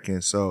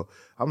Americans. So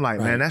I'm like,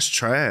 man, that's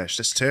trash.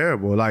 That's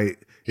terrible.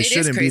 Like, it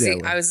shouldn't be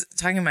that way. I was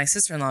talking to my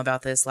sister-in-law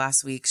about this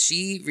last week.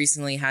 She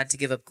recently had to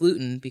give up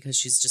gluten because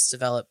she's just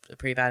developed a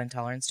pretty bad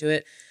intolerance to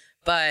it.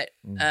 But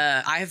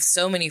I have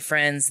so many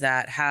friends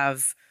that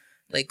have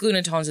like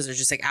gluten intolerances or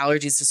just like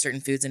allergies to certain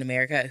foods in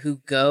America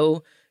who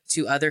go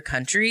to other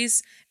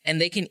countries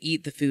and they can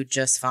eat the food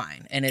just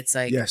fine. And it's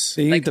like,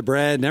 they eat the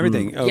bread and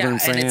everything over in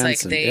France. And it's like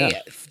they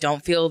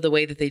don't feel the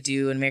way that they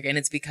do in America. And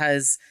it's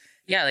because,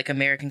 like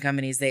American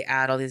companies, they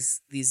add all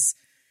these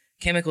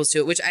chemicals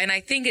to it, and I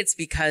think it's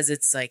because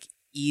it's like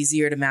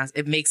easier to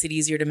it makes it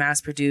easier to mass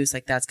produce.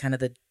 Like that's kind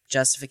of the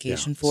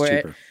justification for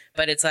it.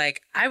 But it's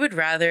like, I would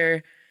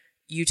rather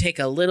you take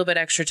a little bit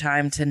extra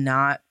time to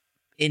not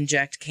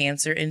inject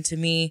cancer into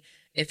me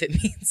if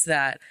it means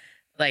that,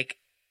 like,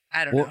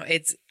 I don't know.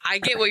 I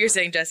get what you're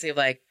saying, Jesse, of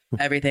like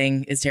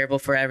everything is terrible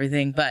for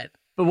everything, but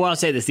what I'll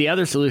say this, the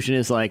other solution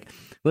is like,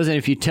 listen,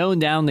 if you tone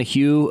down the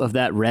hue of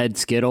that red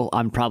Skittle,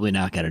 I'm probably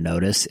not going to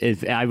notice.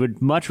 I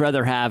would much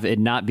rather have it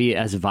not be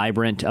as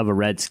vibrant of a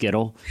red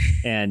Skittle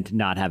and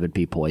not have it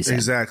be poison.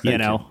 Exactly.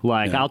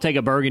 I'll take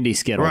a burgundy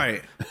Skittle.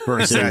 Right.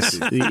 Versus,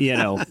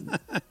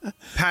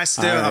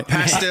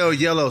 pastel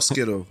yellow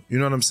Skittle. You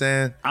know what I'm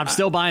saying? I'm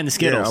still buying the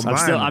Skittles.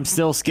 I'm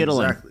still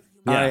Skittling. Exactly.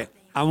 Yeah. All right.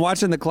 I'm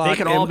watching the clock. They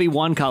could all be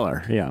one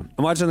color. Yeah.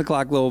 I'm watching the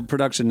clock. Little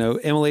production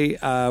note. Emily,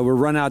 we're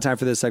running out of time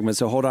for this segment,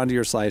 so hold on to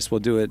your slice. We'll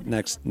do it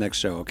next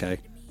show, okay?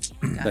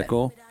 Is that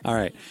cool? All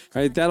right.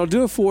 That'll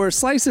do it for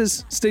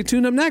Slices. Stay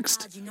tuned up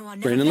next.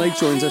 Brandon Lake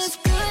joins us.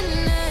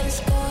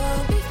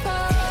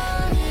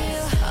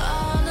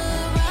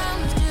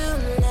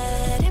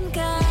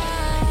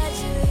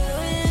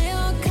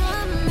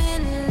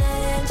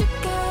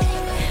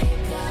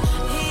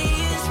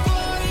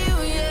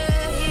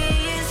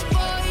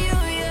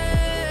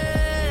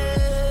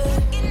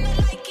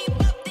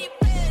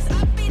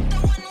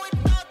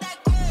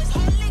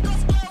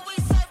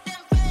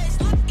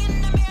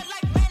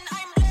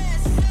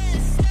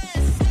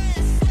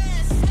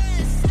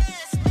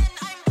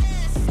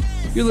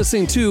 You're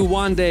listening to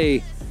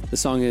Wande. The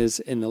song is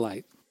In the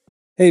Light.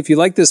 Hey, if you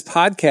like this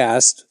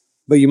podcast,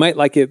 but you might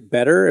like it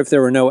better if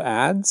there were no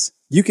ads,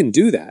 you can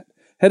do that.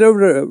 Head over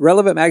to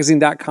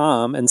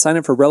relevantmagazine.com and sign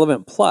up for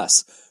Relevant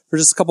Plus. For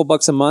just a couple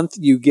bucks a month,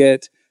 you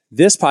get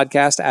this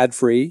podcast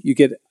ad-free. You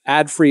get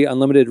ad-free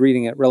unlimited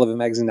reading at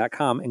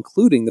relevantmagazine.com,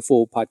 including the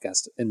full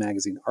podcast and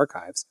magazine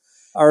archives,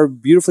 our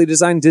beautifully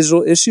designed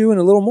digital issue, and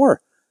a little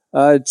more.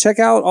 Check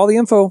out all the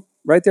info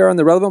right there on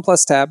the Relevant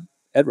Plus tab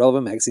at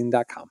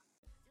relevantmagazine.com.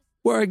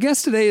 Well, our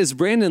guest today is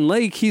Brandon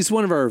Lake. He's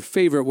one of our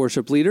favorite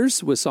worship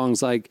leaders with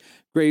songs like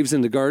Graves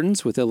into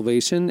Gardens with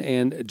Elevation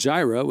and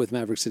Jireh with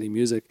Maverick City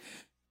Music.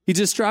 He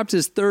just dropped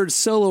his third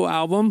solo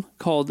album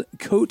called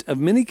Coat of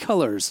Many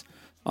Colors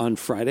on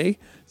Friday.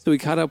 So we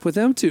caught up with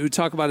him to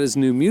talk about his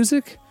new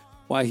music,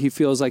 why he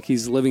feels like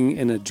he's living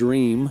in a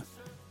dream,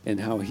 and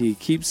how he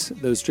keeps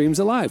those dreams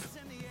alive.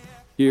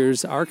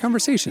 Here's our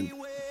conversation.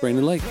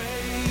 Brandon Lake.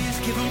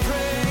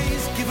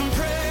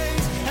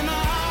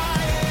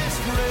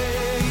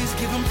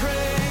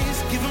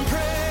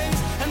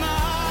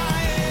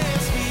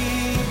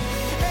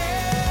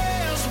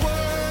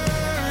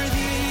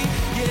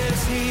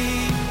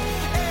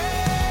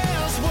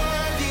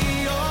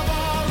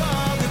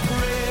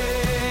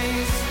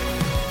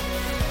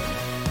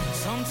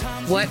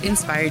 What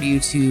inspired you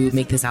to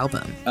make this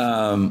album?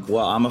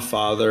 Well, I'm a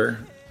father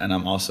and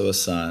I'm also a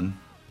son.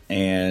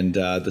 And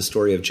the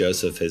story of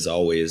Joseph has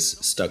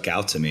always stuck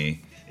out to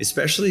me,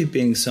 especially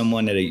being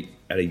someone at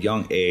a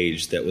young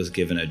age that was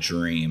given a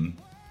dream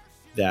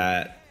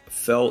that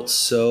felt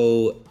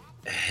so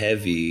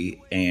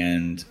heavy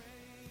and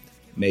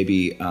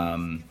maybe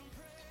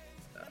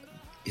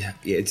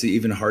it's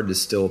even hard to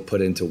still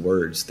put into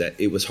words, that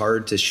it was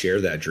hard to share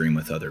that dream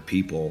with other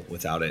people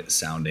without it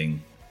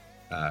sounding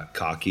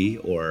cocky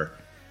or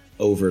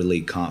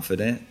overly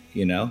confident,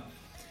 you know?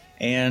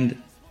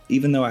 And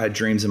even though I had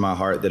dreams in my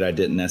heart that I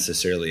didn't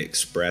necessarily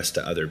express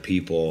to other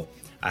people,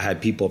 I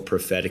had people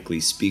prophetically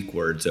speak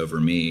words over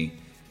me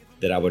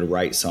that I would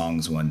write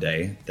songs one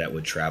day that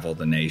would travel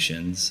the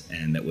nations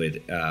and that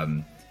would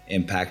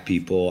impact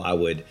people. I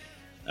would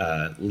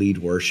lead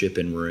worship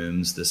in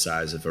rooms the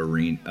size of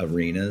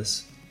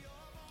arenas.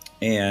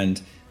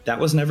 And that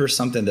was never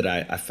something that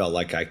I felt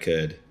like I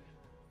could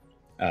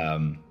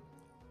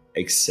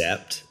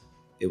accept.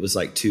 It was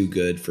like too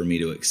good for me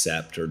to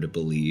accept or to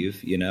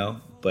believe, you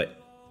know, but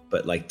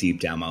like deep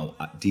down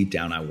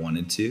I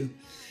wanted to,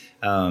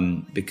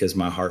 because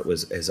my heart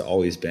has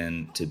always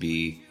been to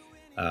be,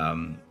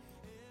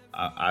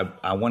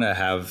 I want to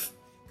have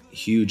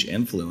huge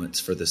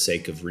influence for the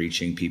sake of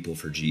reaching people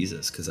for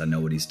Jesus, because I know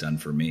what he's done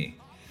for me.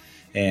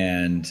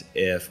 And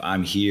if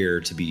I'm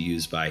here to be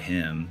used by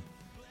him,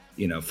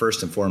 you know,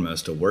 first and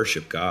foremost to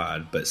worship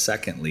God, but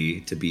secondly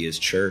to be his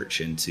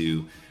church and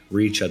to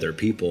reach other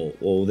people,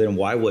 well, then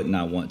why wouldn't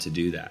I want to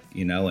do that,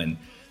 you know, and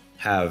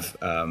have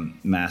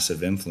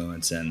massive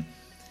influence? And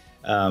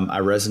I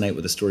resonate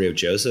with the story of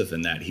Joseph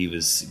in that he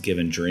was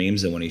given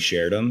dreams, and when he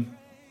shared them,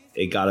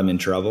 it got him in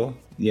trouble,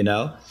 you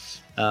know?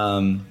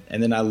 And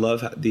then I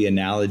love the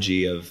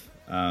analogy of,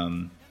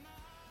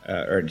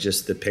 or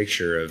just the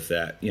picture of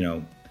that, you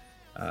know,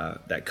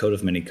 that coat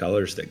of many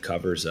colors that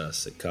covers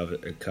us. It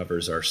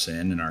covers our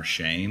sin and our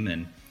shame.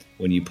 And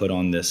when you put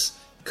on this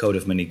coat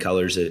of many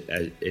colors,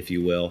 if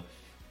you will,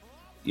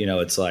 you know,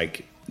 it's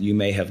like you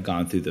may have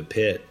gone through the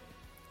pit,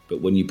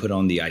 but when you put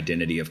on the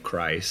identity of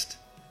Christ,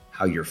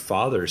 how your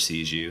Father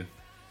sees you,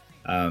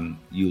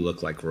 you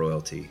look like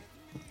royalty.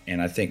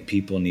 And I think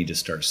people need to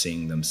start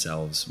seeing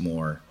themselves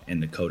more in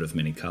the coat of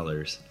many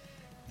colors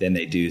than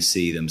they do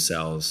see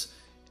themselves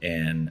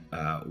in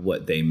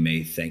what they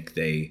may think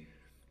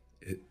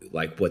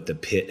like what the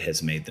pit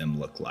has made them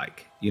look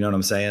like. You know what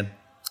I'm saying?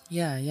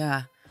 Yeah,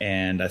 yeah.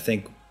 And I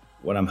think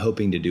what I'm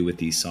hoping to do with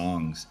these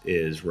songs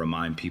is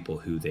remind people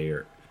who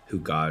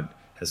God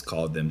has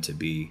called them to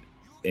be,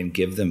 and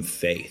give them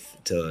faith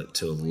to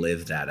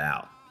live that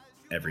out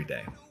every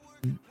day.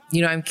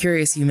 You know, I'm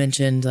curious, you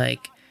mentioned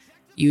like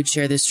you would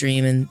share this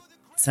dream and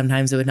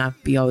sometimes it would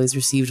not be always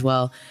received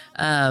well.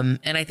 And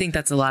I think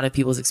that's a lot of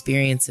people's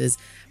experiences.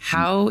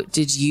 How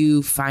did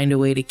you find a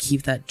way to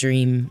keep that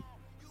dream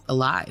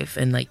alive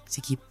and like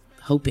to keep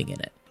hoping in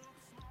it?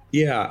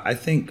 Yeah, I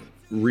think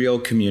real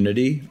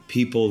community,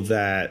 people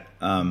that,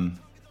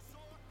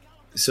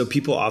 so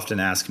people often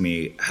ask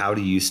me, how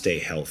do you stay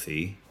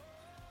healthy?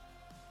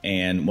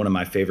 And one of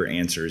my favorite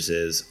answers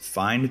is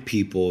find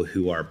people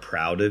who are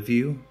proud of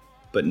you,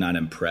 but not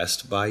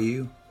impressed by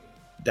you.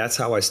 That's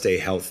how I stay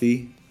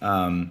healthy,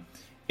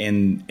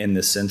 in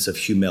the sense of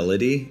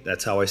humility.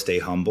 That's how I stay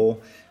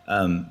humble.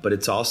 But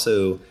it's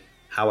also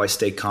how I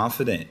stay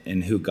confident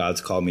in who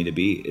God's called me to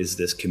be, is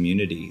this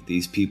community,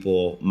 these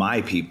people,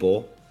 my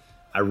people.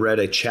 I read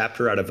a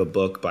chapter out of a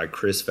book by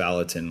Chris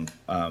Valentin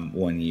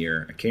one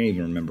year. I can't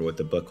even remember what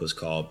the book was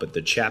called, but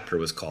the chapter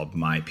was called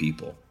My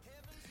People.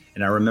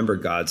 And I remember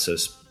God so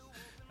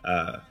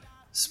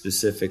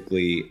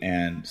specifically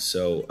and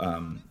so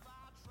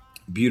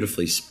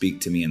beautifully speak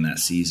to me in that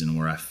season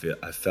where I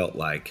felt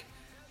like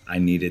I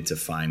needed to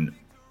find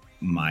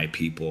my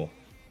people.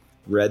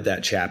 Read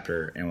that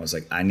chapter and was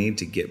like, I need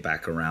to get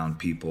back around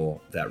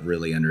people that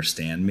really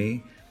understand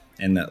me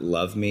and that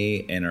love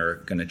me and are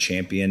going to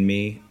champion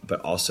me, but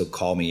also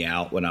call me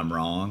out when I'm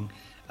wrong.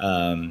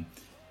 They're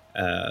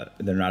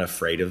not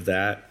afraid of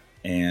that.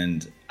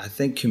 And I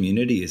think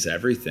community is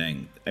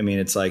everything. I mean,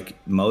 it's like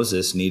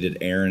Moses needed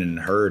Aaron and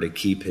Hur to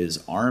keep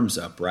his arms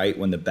up, right?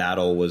 When the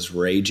battle was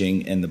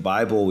raging in the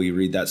Bible, we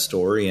read that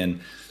story, and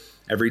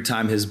every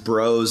time his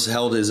bros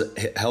held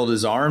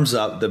his arms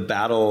up, the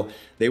battle,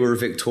 they were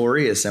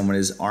victorious. And when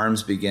his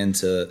arms began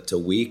to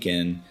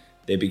weaken,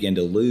 they began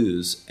to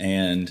lose.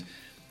 And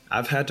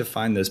I've had to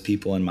find those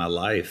people in my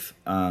life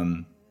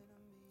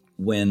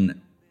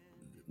when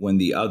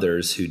the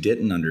others who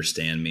didn't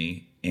understand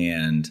me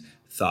and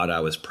thought I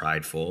was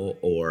prideful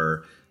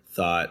or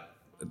thought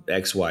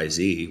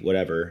XYZ,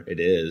 whatever it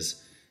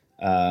is,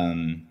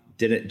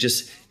 didn't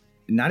just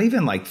not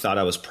even like thought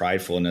I was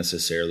prideful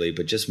necessarily,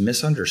 but just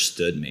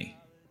misunderstood me.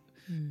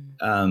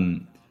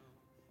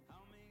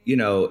 You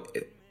know,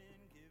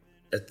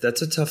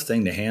 that's a tough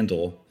thing to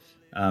handle,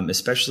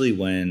 especially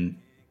when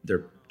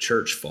they're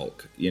church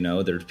folk, you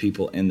know, there's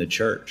people in the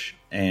church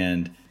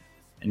and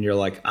you're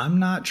like, I'm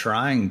not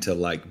trying to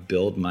like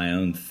build my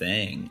own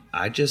thing.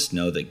 I just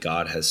know that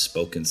God has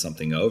spoken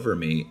something over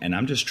me and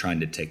I'm just trying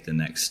to take the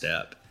next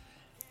step.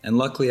 And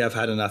luckily I've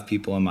had enough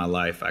people in my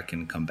life I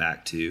can come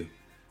back to,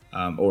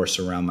 or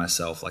surround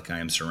myself like I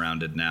am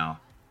surrounded now,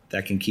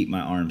 that can keep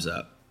my arms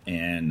up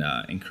and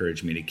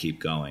encourage me to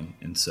keep going.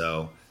 And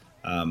so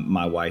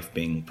my wife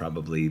being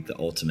probably the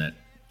ultimate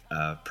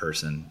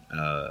person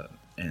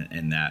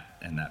in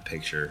that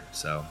picture.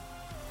 So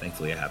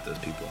thankfully I have those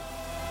people.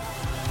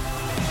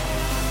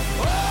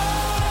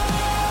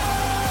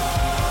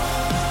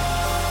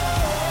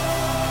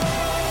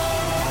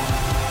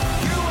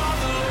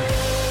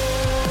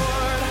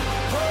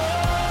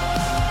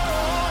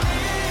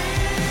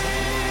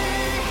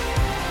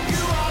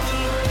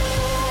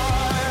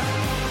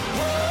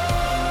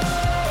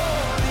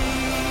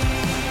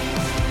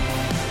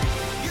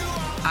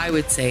 I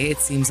would say it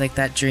seems like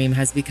that dream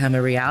has become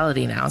a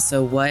reality now.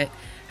 So what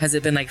has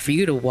it been like for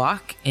you to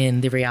walk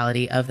in the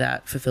reality of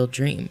that fulfilled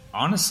dream?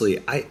 Honestly,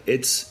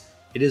 it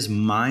is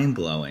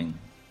mind-blowing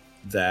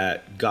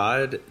that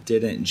God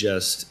didn't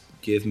just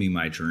give me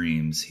my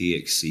dreams, he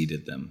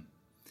exceeded them.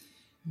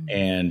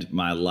 And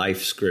my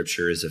life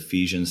scripture is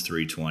Ephesians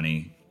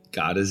 3:20.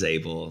 God is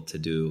able to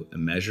do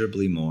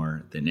immeasurably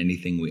more than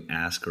anything we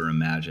ask or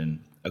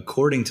imagine,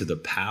 according to the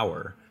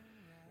power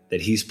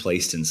that he's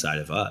placed inside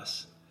of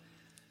us.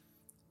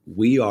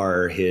 We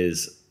are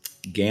his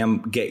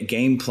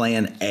game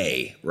plan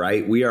A,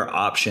 right? We are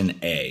option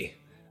A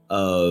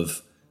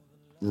of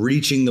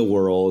reaching the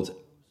world.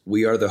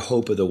 We are the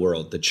hope of the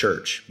world, the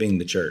church, being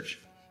the church.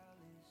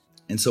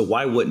 And so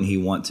why wouldn't he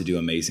want to do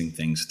amazing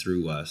things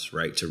through us,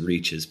 right? To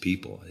reach his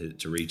people,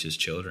 to reach his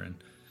children.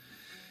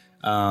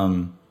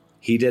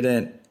 He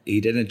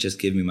didn't just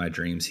give me my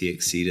dreams, he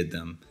exceeded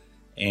them.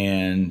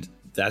 And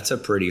that's a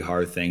pretty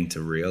hard thing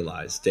to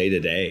realize day to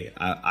day.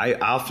 I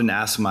often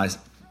ask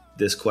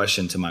this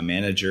question to my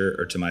manager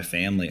or to my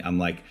family. I'm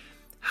like,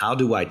 how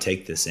do I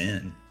take this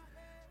in?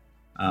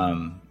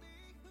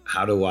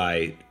 How do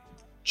I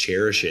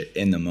cherish it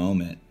in the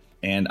moment?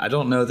 And I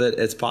don't know that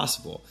it's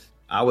possible.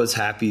 I was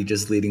happy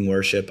just leading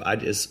worship. I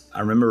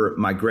remember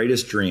my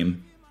greatest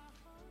dream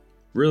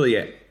really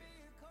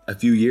a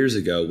few years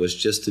ago was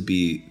just to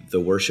be the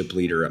worship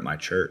leader at my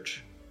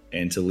church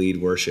and to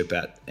lead worship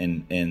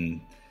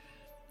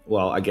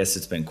well, I guess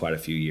it's been quite a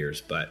few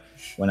years, but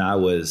when I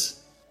was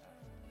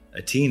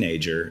a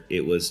teenager,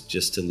 it was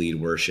just to lead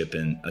worship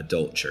in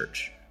adult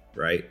church,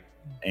 right?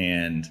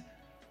 And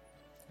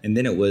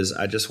then it was,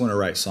 I just want to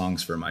write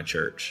songs for my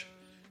church.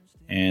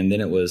 And then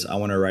it was, I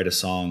want to write a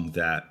song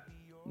that,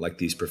 like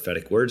these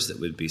prophetic words that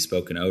would be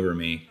spoken over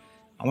me,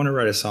 I want to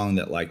write a song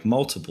that like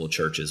multiple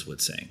churches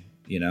would sing,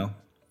 you know?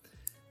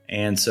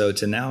 And so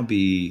to now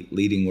be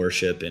leading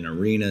worship in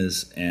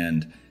arenas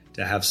and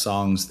to have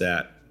songs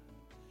that,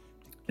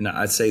 and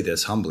I say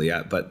this humbly,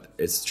 but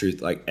it's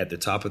truth, like at the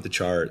top of the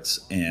charts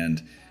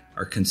and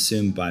are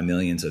consumed by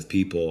millions of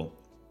people,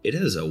 it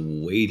is a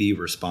weighty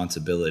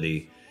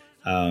responsibility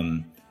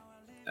and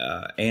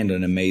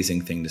an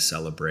amazing thing to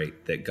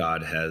celebrate that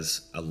God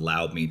has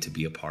allowed me to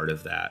be a part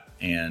of that.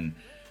 And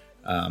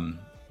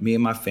me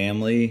and my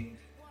family,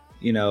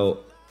 you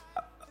know,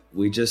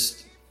 we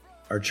just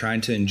are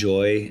trying to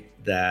enjoy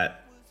that.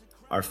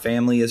 Our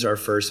family is our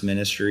first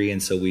ministry,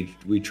 and so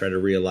we try to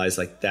realize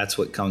like that's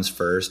what comes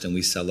first, and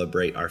we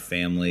celebrate our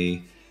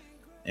family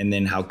and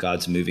then how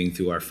God's moving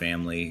through our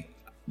family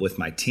with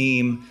my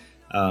team,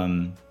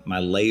 my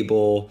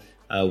label,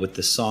 with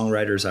the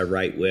songwriters I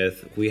write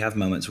with. We have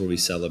moments where we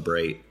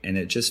celebrate, and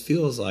it just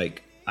feels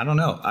like, I don't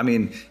know. I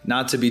mean,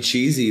 not to be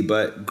cheesy,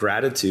 but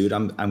gratitude.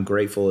 I'm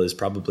grateful is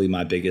probably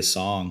my biggest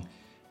song,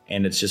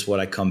 and it's just what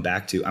I come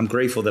back to. I'm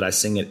grateful that I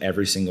sing it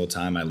every single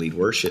time I lead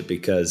worship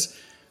because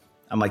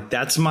I'm like,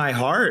 that's my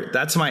heart.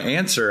 That's my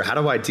answer. How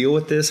do I deal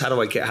with this? How do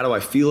I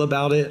feel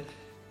about it?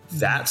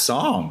 That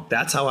song,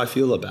 that's how I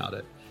feel about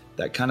it.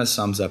 That kind of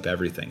sums up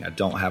everything. I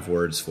don't have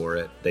words for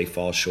it. They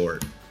fall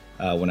short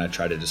when I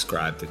try to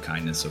describe the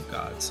kindness of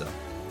God. So.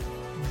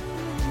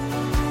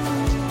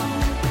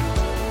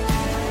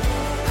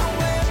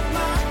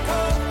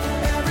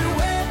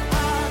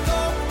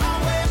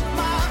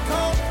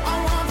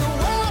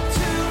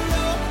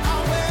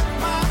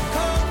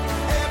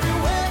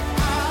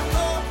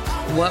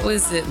 What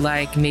was it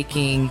like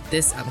making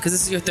this album? Because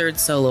this is your third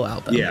solo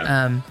album.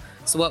 Yeah.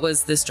 So what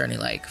was this journey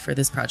like for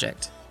this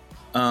project?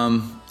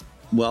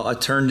 Well, I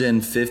turned in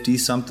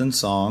 50-something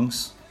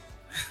songs.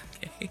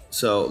 Okay.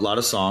 So a lot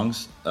of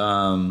songs.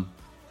 And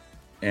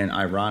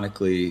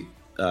ironically,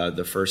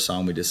 the first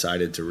song we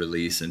decided to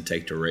release and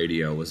take to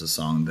radio was a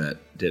song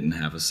that didn't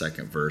have a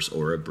second verse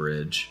or a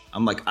bridge.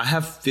 I'm like, I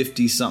have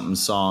 50-something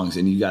songs,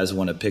 and you guys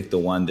want to pick the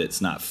one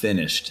that's not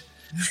finished.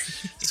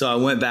 So I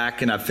went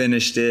back and I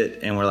finished it,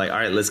 and we're like, all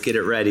right, let's get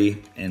it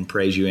ready. And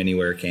Praise You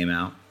Anywhere came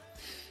out.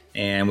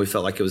 And we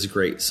felt like it was a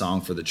great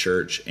song for the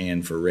church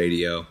and for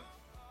radio.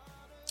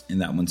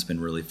 And that one's been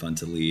really fun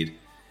to lead.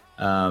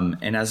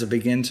 And as I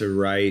began to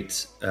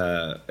write,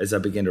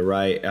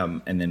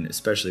 and then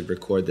especially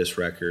record this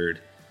record,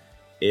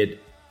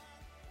 it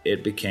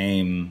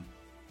became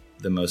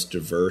the most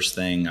diverse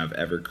thing I've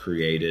ever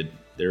created.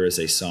 There is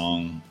a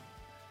song,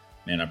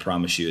 man, I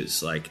promise you,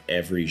 it's like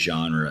every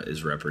genre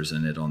is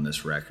represented on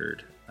this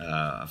record.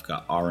 I've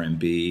got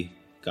R&B.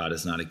 God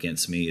Is Not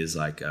Against Me is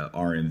like a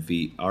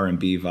R&B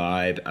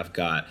vibe. I've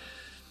got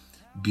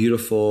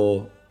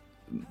beautiful,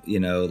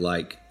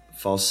 like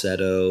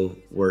falsetto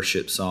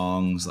worship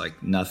songs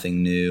like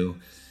Nothing New.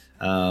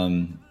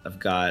 I've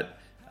got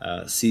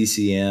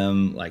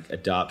CCM, like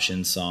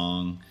adoption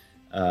song.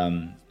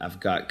 I've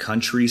got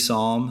country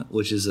psalm,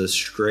 which is a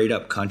straight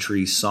up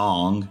country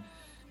song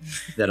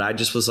that I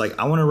just was like,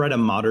 I want to write a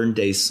modern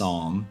day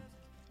song,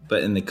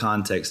 but in the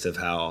context of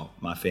how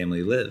my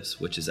family lives,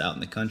 which is out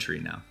in the country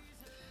now.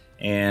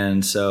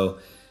 And so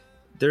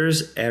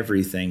there's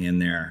everything in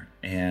there.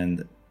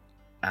 And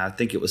I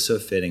think it was so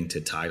fitting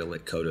to title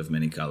it Coat of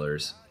Many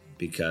Colors,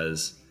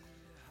 because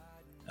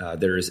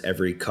there is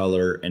every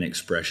color and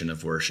expression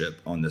of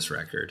worship on this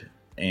record.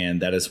 And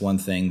that is one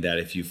thing that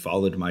if you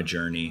followed my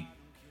journey,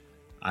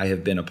 I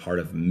have been a part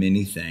of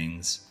many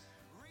things.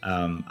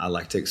 I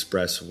like to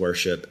express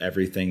worship,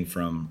 everything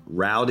from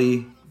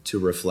rowdy to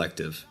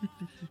reflective.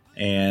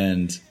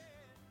 And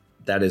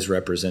that is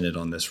represented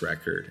on this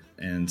record.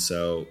 And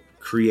so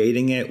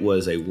creating it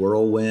was a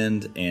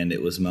whirlwind, and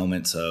it was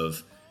moments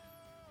of,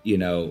 you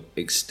know,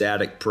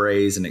 ecstatic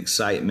praise and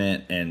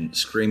excitement and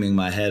screaming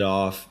my head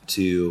off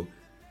to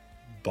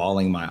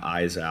bawling my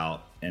eyes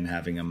out and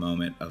having a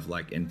moment of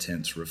like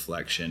intense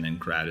reflection and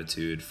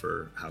gratitude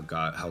for how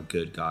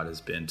good God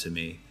has been to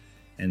me.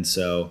 And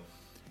so,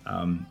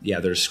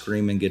 there's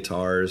screaming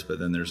guitars, but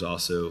then there's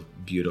also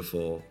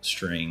beautiful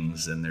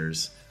strings and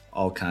there's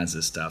all kinds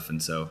of stuff.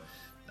 And so,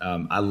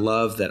 I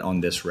love that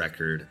on this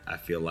record, I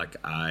feel like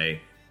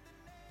I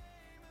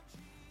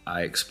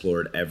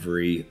explored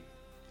every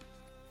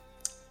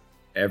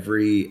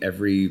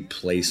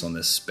place on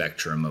the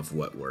spectrum of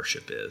what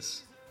worship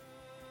is.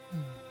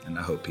 And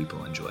I hope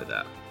people enjoy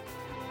that.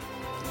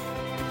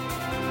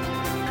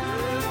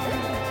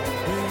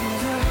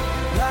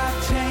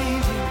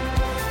 Life-changing,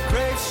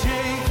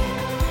 grave-shaking,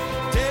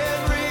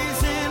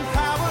 dead-raising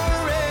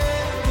power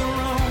in the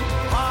room.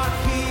 Heart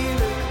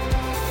healing,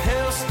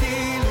 hell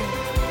stealing,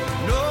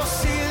 no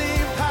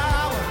ceiling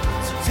power.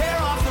 So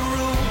tear off the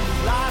roof.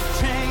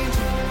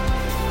 Life-changing,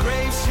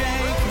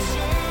 grave-shaking,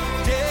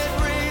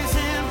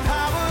 dead-raising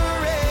power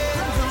in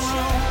the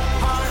room.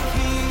 Heart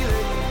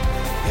healing,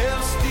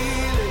 hell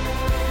stealing,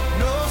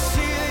 no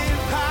ceiling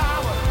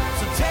power.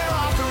 So tear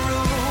off the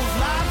roof.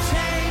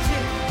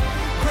 Life-changing,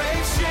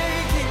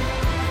 grave-shaking,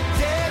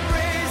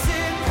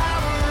 dead-raising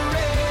power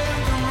in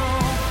the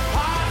room.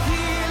 Heart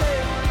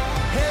healing,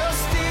 hell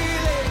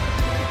stealing,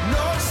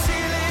 no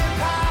ceiling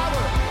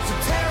power. So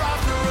tear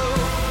off the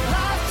roof.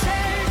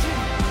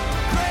 Life-changing,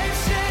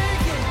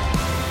 grave-shaking,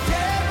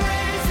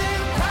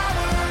 dead-raising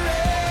power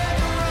in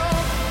the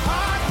room.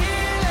 Heart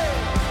healing,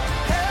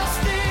 hell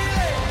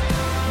stealing,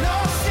 no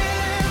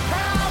ceiling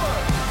power.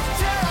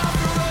 Tear off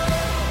the roof.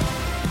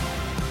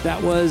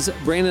 That was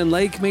Brandon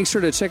Lake. Make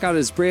sure to check out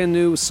his brand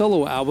new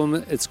solo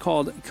album. It's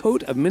called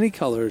Coat of Many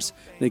Colors,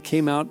 and it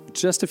came out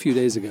just a few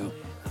days ago.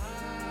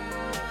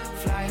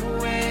 Fly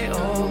away,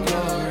 oh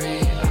glory,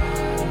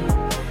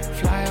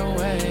 fly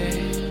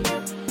away.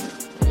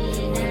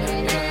 When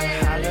I die,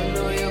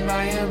 hallelujah,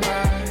 by and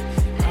by,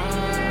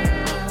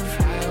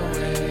 fly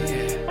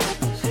away.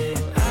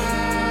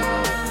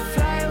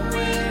 Fly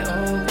away,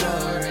 oh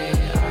glory,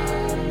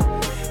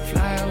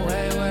 fly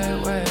away, way,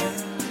 way.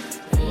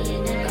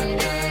 When I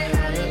die,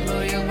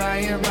 hallelujah, by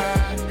and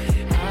by,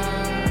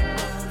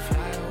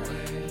 fly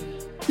away.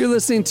 You're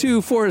listening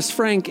to Forrest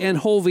Frank and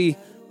Holvey.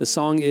 The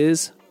song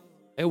is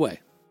Away.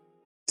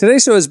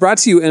 Today's show is brought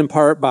to you in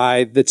part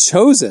by The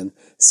Chosen.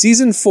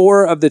 Season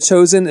 4 of The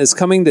Chosen is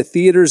coming to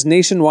theaters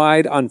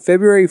nationwide on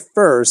February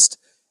 1st,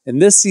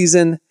 and this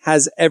season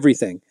has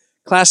everything.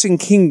 Clashing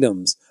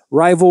kingdoms,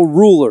 rival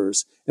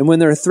rulers, and when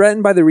they're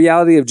threatened by the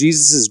reality of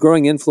Jesus'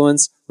 growing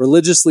influence,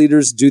 religious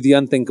leaders do the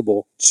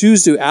unthinkable,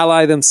 choose to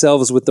ally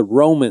themselves with the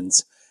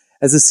Romans.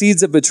 As the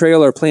seeds of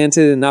betrayal are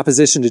planted in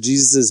opposition to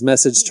Jesus'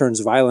 message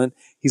turns violent,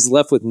 he's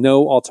left with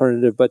no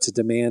alternative but to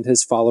demand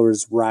his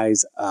followers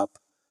rise up.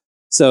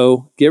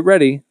 So get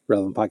ready,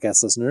 Relevant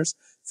Podcast listeners.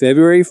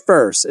 February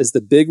 1st is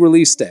the big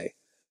release day.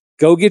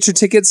 Go get your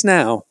tickets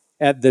now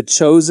at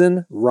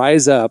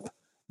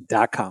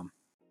thechosenriseup.com.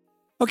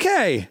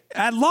 Okay,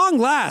 at long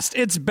last,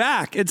 it's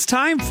back. It's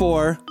time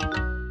for...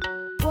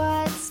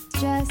 What's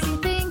Jesse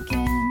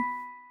thinking?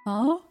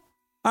 Huh?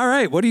 All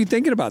right, what are you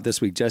thinking about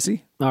this week,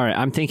 Jesse? All right,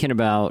 I'm thinking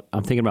about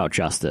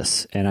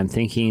justice, and I'm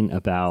thinking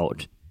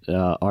about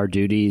our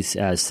duties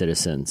as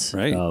citizens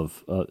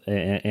of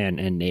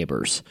and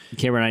neighbors.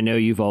 Cameron, I know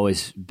you've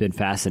always been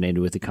fascinated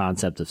with the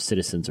concept of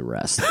citizens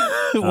arrest.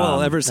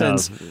 Well, ever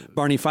since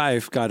Barney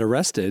Fife got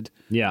arrested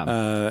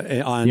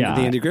on the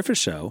Andy Griffith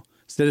Show,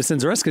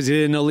 citizens arrest because he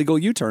did an illegal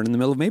U-turn in the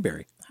middle of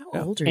Mayberry.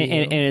 How old are you?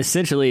 And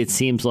essentially, it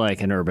seems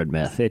like an urban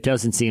myth. It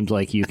doesn't seem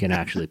like you can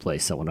actually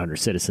place someone under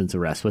citizen's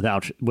arrest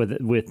without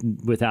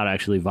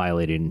actually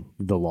violating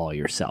the law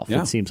yourself.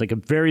 Yeah. It seems like a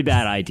very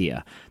bad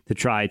idea to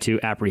try to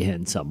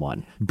apprehend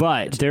someone.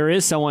 But there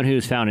is someone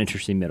who's found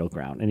interesting middle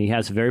ground, and he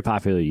has a very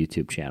popular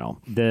YouTube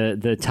channel.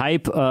 The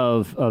type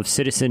of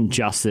citizen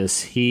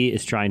justice he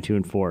is trying to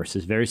enforce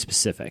is very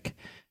specific.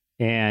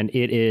 And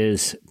it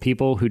is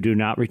people who do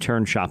not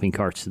return shopping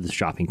carts to the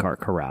shopping cart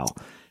corral.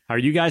 Are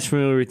you guys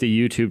familiar with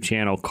the YouTube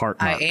channel Cart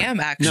Mark? I am,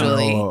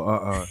 actually.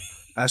 No,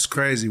 that's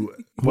crazy.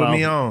 Put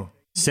me on.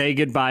 say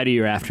goodbye to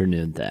your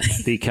afternoon then,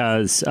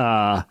 because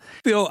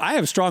Phil, I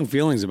have strong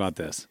feelings about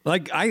this.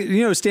 Like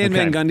Stan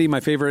Van Gundy, my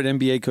favorite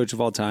NBA coach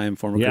of all time,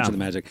 former coach of the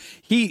Magic.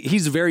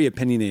 He's very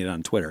opinionated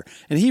on Twitter,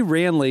 and he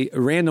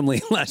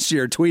randomly last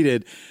year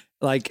tweeted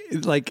like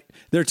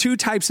there are two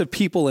types of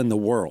people in the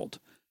world.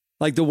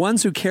 Like the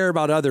ones who care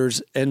about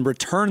others and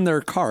return their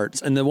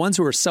carts, and the ones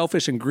who are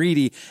selfish and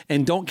greedy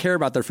and don't care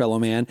about their fellow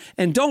man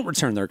and don't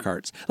return their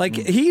carts. Like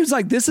he was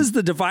like, this is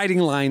the dividing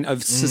line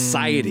of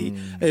society.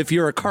 If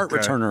you're a cart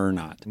returner or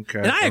not,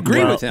 and I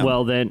agree with him.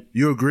 Well, then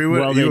you agree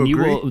with. Well, then you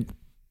will.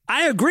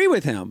 I agree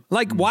with him.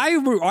 Like, why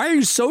are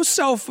you so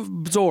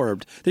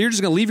self-absorbed that you're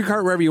just going to leave your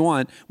cart wherever you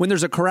want when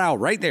there's a corral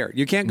right there?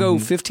 You can't go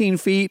 15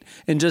 feet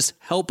and just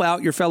help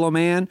out your fellow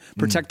man,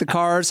 protect the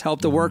cars,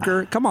 help the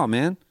worker. Come on,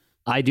 man.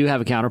 I do have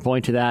a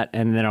counterpoint to that,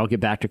 and then I'll get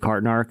back to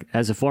CartNarc.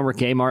 As a former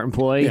Kmart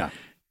employee,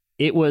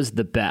 it was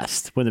the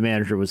best when the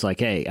manager was like,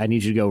 hey, I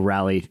need you to go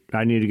rally.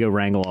 I need to go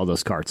wrangle all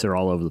those carts. They're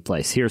all over the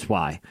place. Here's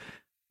why.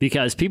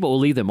 Because people will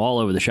leave them all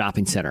over the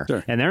shopping center,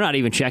 and they're not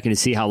even checking to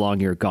see how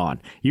long you're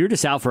gone. You're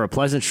just out for a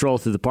pleasant stroll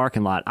through the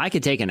parking lot. I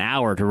could take an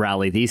hour to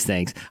rally these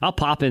things. I'll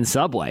pop in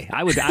Subway.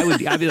 I'd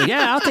be like,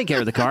 yeah, I'll take care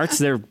of the carts.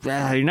 They're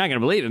you're not going to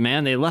believe it,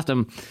 man. They left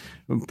them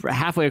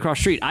halfway across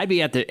the street. I'd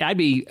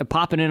be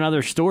popping in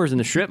other stores in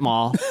the strip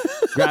mall,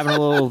 grabbing a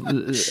little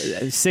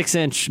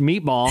 6-inch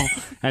meatball,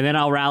 and then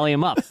I'll rally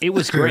them up. It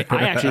was great.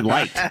 I actually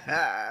liked.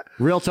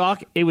 Real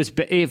talk. It was.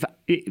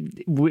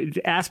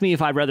 Ask me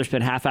if I'd rather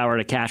spend half hour at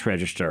a cash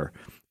register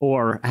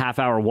or half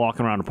hour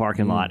walking around a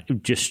parking lot,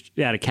 just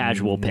at a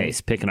casual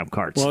pace, picking up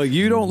carts. Well,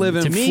 you don't live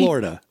in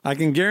Florida. I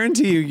can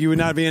guarantee you would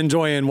not be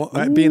enjoying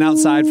being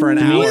outside for an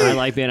hour. I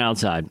like being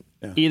outside.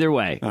 Yeah. Either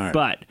way,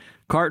 but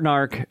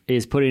CartNarc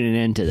is putting an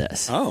end to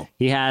this. Oh,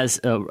 he has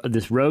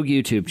this rogue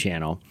YouTube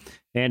channel,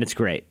 and it's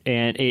great.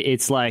 And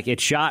it's like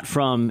it's shot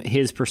from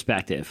his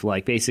perspective,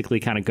 like basically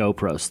kind of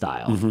GoPro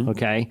style.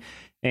 Okay,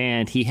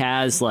 and he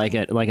has like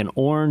an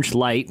orange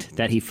light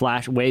that he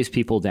waves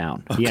people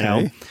down. Okay. You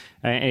know.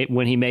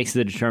 When he makes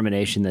the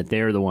determination that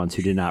they're the ones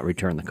who did not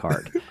return the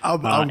card.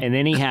 And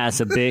then he has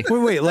a big...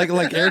 Wait, like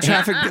air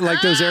traffic,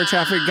 like those air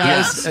traffic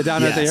guys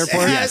down at the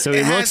airport? Yeah, so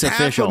he looks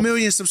official.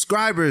 500,000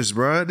 subscribers,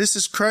 bro. This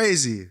is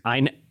crazy.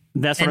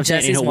 That's what I'm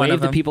saying. And he'll wave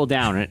the people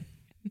down.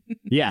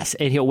 Yes,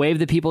 and he'll wave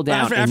the people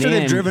down. After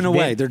they've driven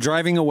away. They're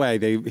driving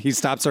away. He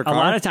stops their car. A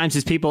lot of times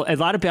it's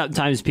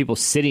people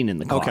sitting in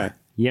the car. Okay.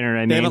 You know what I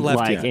mean? They haven't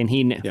left yet.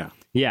 And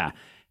yeah.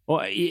 Well,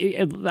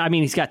 I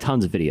mean, he's got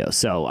tons of videos,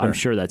 so I'm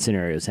sure that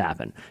scenarios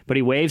happen. But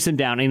he waves him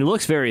down, and he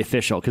looks very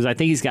official because I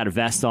think he's got a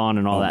vest on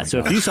and all that. So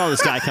if you saw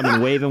this guy come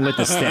and wave him with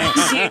the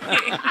sticks,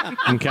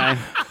 okay?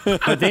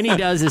 But then he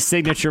does his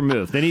signature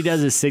move.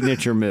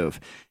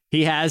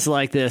 He has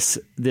like this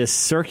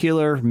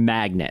circular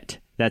magnet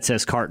that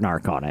says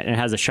CartNarc on it, and it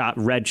has a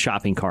red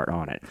shopping cart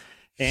on it,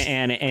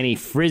 and he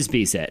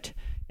frisbees it,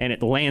 and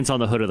it lands on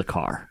the hood of the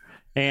car.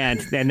 And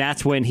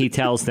that's when he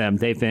tells them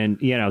they've been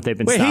stopped on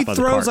the cart. He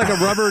throws like a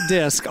rubber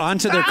disc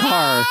onto their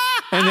car,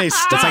 and they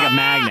stop. It's like a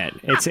magnet.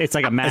 It's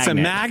like a magnet. It's a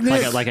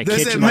magnet? Like a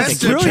Does kitchen. it mess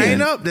the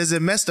paint up? Does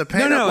it mess the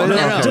paint up?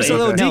 No. Just a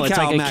little decal No, it's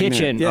like a magnet.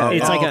 kitchen. Yeah.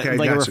 It's like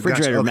a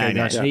refrigerator Okay,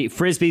 magnet. gotcha. He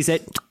frisbees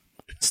it,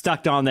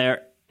 stuck on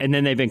there, and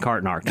then they've been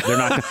CartNarc. They're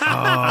not.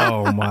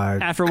 Oh my!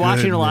 After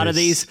watching a lot of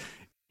these.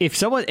 If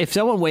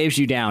someone waves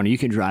you down, you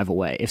can drive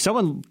away. If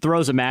someone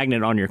throws a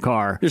magnet on your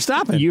car, you're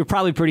stopping. You're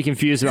probably pretty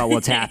confused about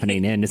what's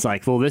happening, and it's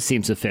like, well, this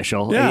seems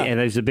official. Yeah. And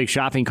there's a big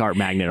shopping cart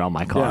magnet on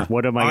my car. Yeah.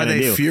 What am I going to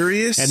do? Are they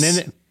furious? And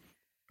then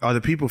are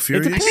the people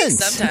furious? It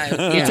depends. Sometimes,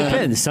 It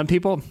depends.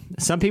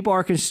 Some people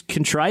are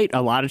contrite.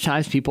 A lot of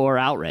times, people are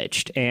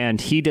outraged, and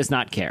he does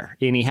not care.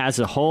 And he has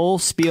a whole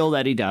spiel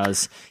that he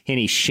does, and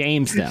he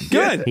shames them.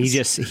 Good.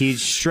 He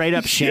straight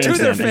up shames To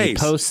their them, and he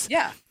face. posts.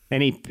 Yeah.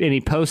 And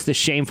he posts the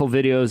shameful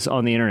videos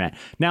on the internet.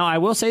 Now, I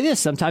will say this.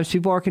 Sometimes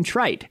people are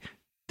contrite.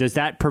 Does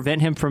that prevent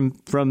him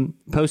from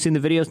posting the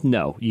videos?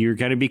 No. You're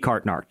going to be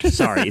CartNarced.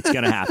 Sorry, it's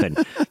going to happen.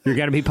 You're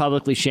going to be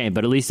publicly shamed,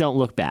 but at least don't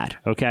look bad,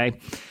 okay?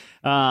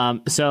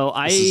 So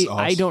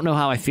I don't know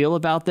how I feel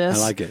about this.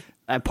 I like it.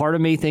 Part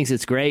of me thinks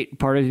it's great.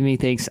 Part of me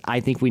thinks I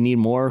think we need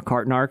more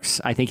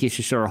CartNarcs. I think he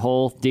should start a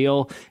whole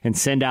deal and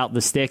send out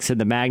the sticks and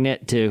the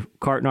magnet to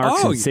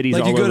CartNarcs in cities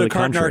all over the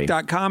country. Like you go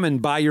to CartNarc.com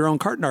and buy your own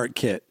CartNarc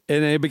kit,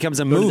 and it becomes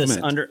a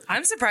movement.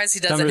 I'm surprised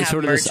he doesn't have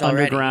sort of merch this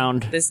already.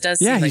 underground. This does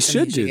seem Yeah, like he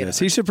something should do get this.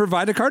 on. He should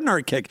provide a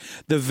CartNarc kit,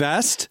 the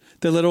vest,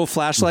 the little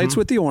flashlights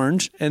with the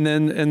orange, and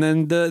then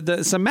the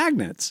some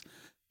magnets.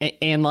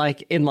 And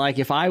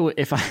if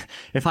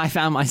I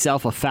found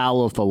myself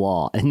afoul of the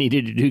law and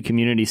needed to do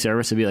community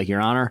service, I'd be like, Your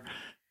Honor,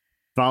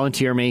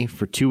 volunteer me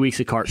for 2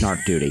 weeks of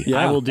CartNarc duty. Yeah.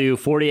 I will do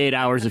 48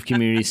 hours of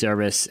community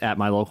service at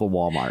my local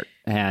Walmart,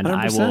 and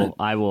 100%.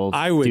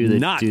 I would do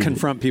not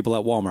confront people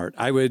at Walmart.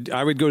 I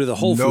would go to the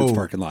Whole Foods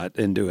parking lot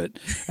and do it.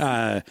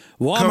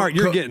 Walmart,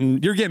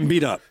 you're getting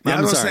beat up. Yeah, I'm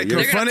I was sorry.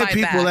 saying, confronting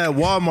people at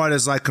Walmart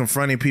is like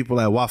confronting people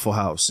at Waffle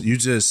House. You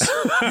just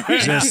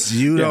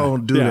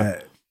don't do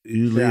that.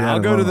 I'll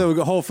go to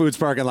the Whole Foods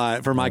parking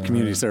lot for my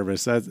community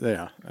service. That's,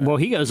 yeah. Well,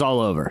 he goes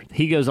all over.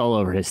 He goes all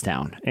over his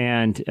town,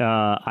 and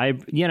I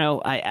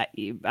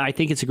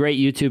think it's a great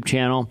YouTube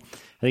channel.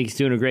 I think he's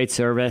doing a great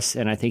service,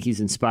 and I think he's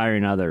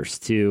inspiring others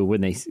to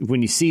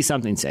when you see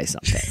something, say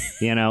something.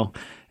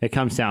 It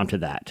comes down to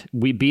that.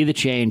 We be the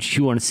change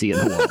you want to see in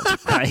the world,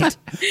 right?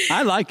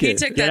 I like it. He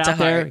took that to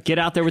heart. Get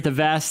out there with the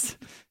vest,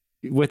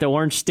 with the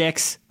orange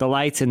sticks, the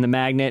lights, and the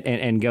magnet,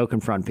 and go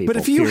confront people.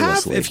 But if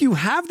you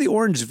have the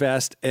orange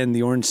vest and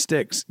the orange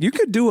sticks, you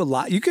could do a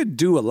lot. You could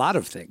do a lot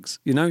of things.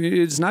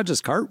 It's not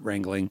just cart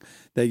wrangling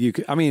that you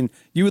could. I mean,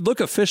 you would look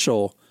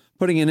official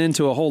putting it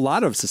into a whole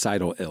lot of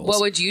societal ills.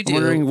 What would you do?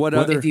 I'm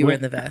wondering if you were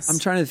in the vest? I'm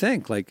trying to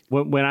think. Like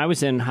when I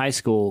was in high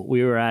school,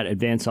 we were at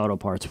Advanced Auto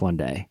Parts one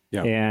day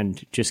and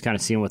just kind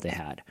of seeing what they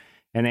had.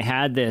 And they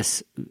had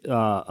this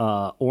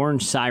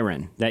orange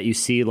siren that you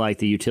see like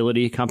the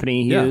utility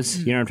company use.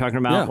 You know what I'm talking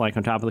about? Like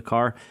on top of the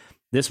car.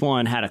 This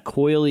one had a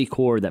coily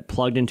cord that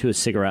plugged into a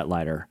cigarette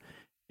lighter.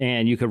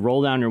 And you could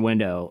roll down your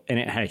window, and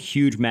it had a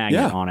huge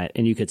magnet on it,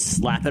 and you could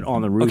slap it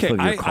on the roof of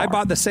your car. I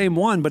bought the same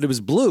one, but it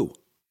was blue.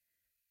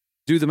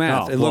 Do the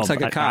math. It looks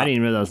like a cop. I didn't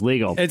even know that was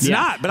legal. It's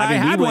not, but I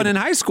had one in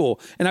high school,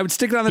 and I would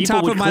stick it on the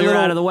top of my little...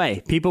 out of the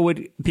way. People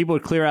would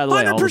clear out of the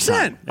way all the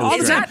time. 100%.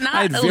 Is that not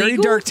I had very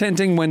illegal? dark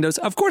tinting windows.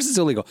 Of course it's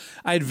illegal.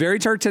 I had very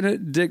dark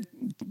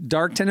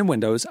tinted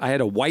windows. I had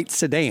a white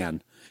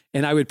sedan,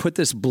 and I would put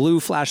this blue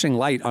flashing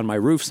light on my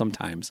roof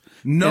sometimes.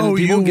 No,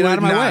 you would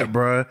not,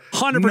 bro.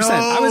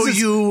 100%.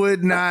 You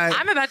would not.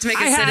 I'm about to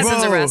make a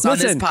citizen's arrest on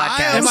this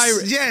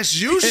podcast.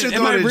 Yes, you should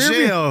go to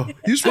jail.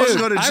 You're supposed to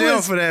go to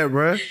jail for that,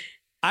 bro.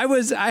 I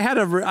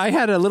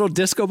had a little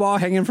disco ball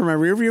hanging from my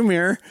rearview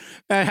mirror.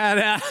 I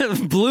had a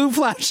blue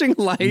flashing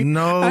light.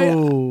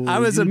 No, I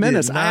was a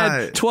menace. I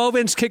had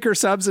 12-inch kicker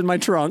subs in my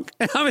trunk.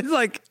 I was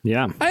like,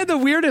 I had the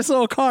weirdest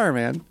little car,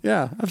 man.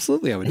 Yeah,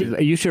 absolutely. I would do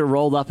that. You should have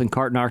rolled up and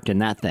cart narked in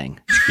that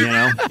thing.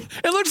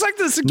 It looks like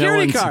the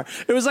security car.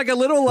 It was like a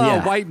little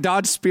white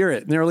Dodge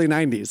Spirit in the early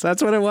 90s.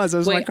 That's what it was. It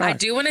was my car. I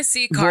do want to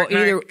see cart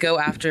narc go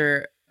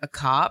after a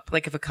cop.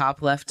 Like if a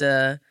cop left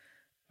a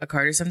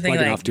cart or something,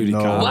 like an off-duty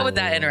cop. What would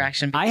that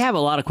interaction be? I have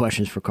a lot of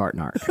questions for Cart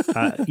Narc.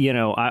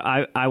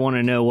 I want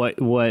to know what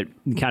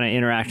kind of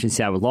interactions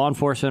you have with law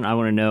enforcement. I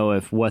want to know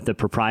what the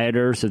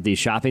proprietors of these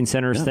shopping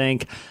centers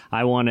think.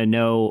 I want to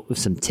know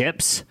some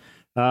tips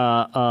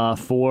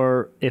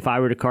for if I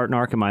were to Cart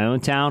Narc in my own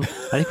town. I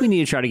think we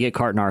need to try to get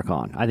Cart Narc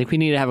on. I think we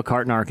need to have a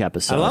Cart Narc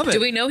episode. I love it.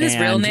 Do we know his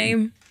real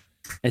name?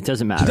 It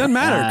doesn't matter. It doesn't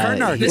matter.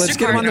 Cart Narc. Let's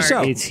get him on the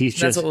show.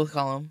 That's what we'll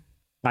call him.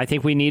 I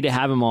think we need to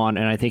have him on,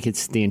 and I think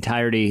it's the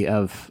entirety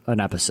of an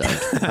episode.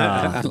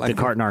 The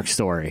Cart Narc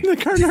story. The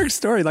Cart Narc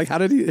story. Like, how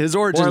did his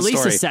origin story? Or at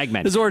least a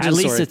segment. His origin at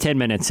least story. a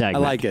 10-minute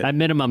segment. I like it. At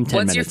minimum 10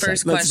 minutes. What's your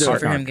first question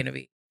for him going to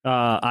be?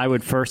 I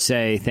would first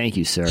say, thank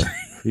you, sir.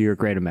 You're a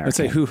great American. Let's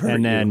say, who hurt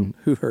you? Then,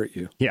 who hurt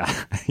you? Yeah.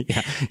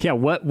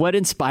 What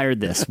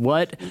inspired this?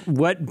 What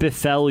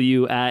befell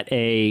you at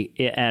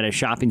a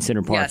shopping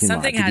center parking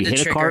lot? Did you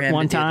hit a cart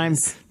one time?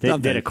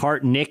 Did a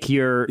cart nick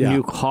your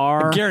new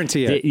car? I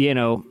guarantee it.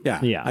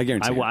 Yeah. I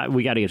guarantee it.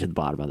 We got to get to the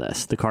bottom of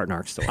this. The Cart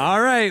Narc story. All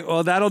right.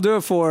 Well, that'll do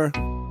it for.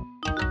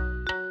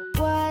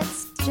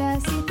 What's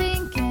Jesse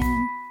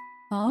thinking?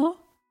 Huh?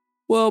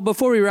 Well,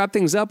 before we wrap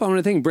things up, I want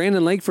to thank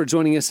Brandon Lake for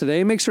joining us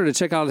today. Make sure to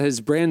check out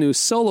his brand new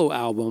solo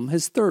album,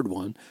 his third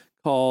one,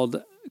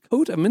 called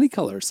Coat of Many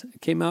Colors.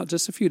 It came out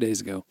just a few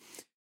days ago.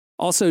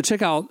 Also,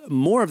 check out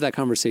more of that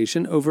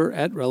conversation over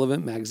at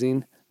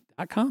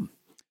relevantmagazine.com.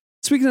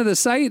 Speaking of the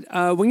site,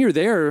 when you're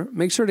there,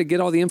 make sure to get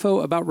all the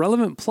info about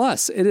Relevant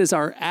Plus. It is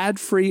our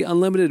ad-free,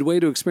 unlimited way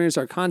to experience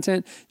our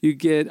content. You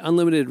get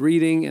unlimited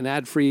reading and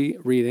ad-free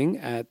reading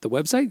at the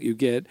website. You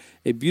get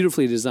a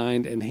beautifully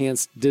designed,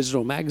 enhanced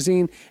digital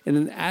magazine and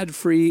an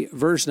ad-free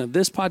version of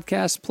this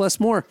podcast, plus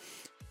more.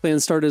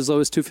 Plans start as low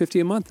as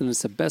 $250 a month, and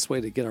it's the best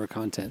way to get our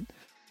content.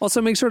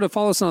 Also, make sure to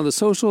follow us on the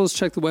socials.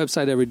 Check the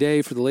website every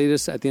day for the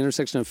latest at the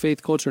intersection of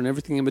faith, culture, and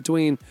everything in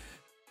between.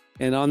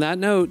 And on that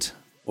note,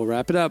 we'll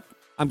wrap it up.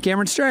 I'm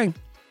Cameron Strang.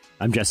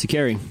 I'm Jesse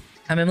Carey.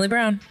 I'm Emily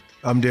Brown.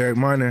 I'm Derek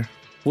Miner.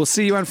 We'll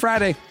see you on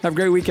Friday. Have a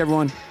great week,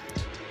 everyone.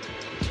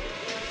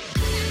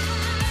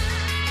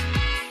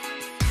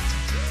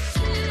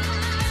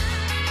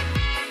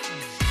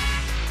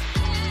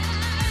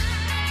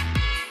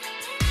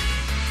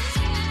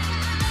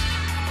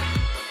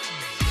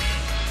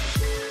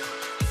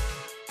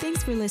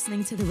 Thanks for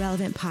listening to the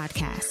Relevant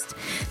Podcast.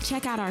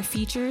 Check out our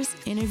features,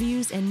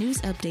 interviews, and news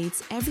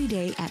updates every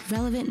day at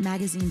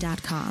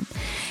relevantmagazine.com.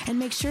 And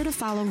make sure to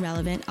follow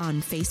Relevant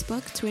on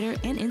Facebook, Twitter,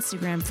 and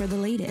Instagram for the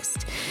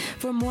latest.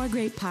 For more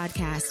great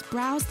podcasts,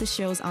 browse the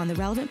shows on the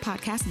Relevant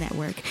Podcast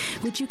Network,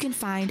 which you can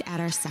find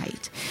at our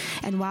site.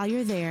 And while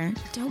you're there,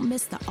 don't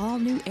miss the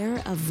all-new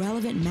era of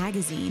Relevant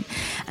Magazine.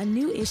 A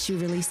new issue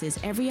releases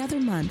every other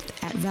month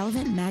at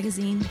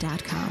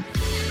relevantmagazine.com.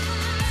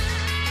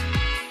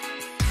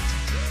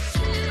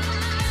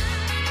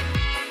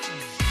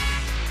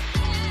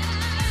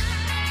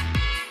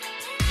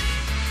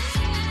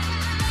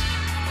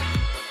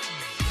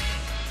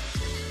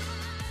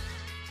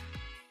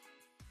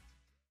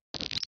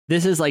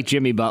 This is like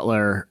Jimmy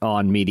Butler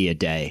on Media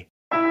Day.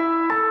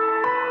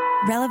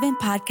 Relevant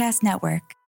Podcast Network.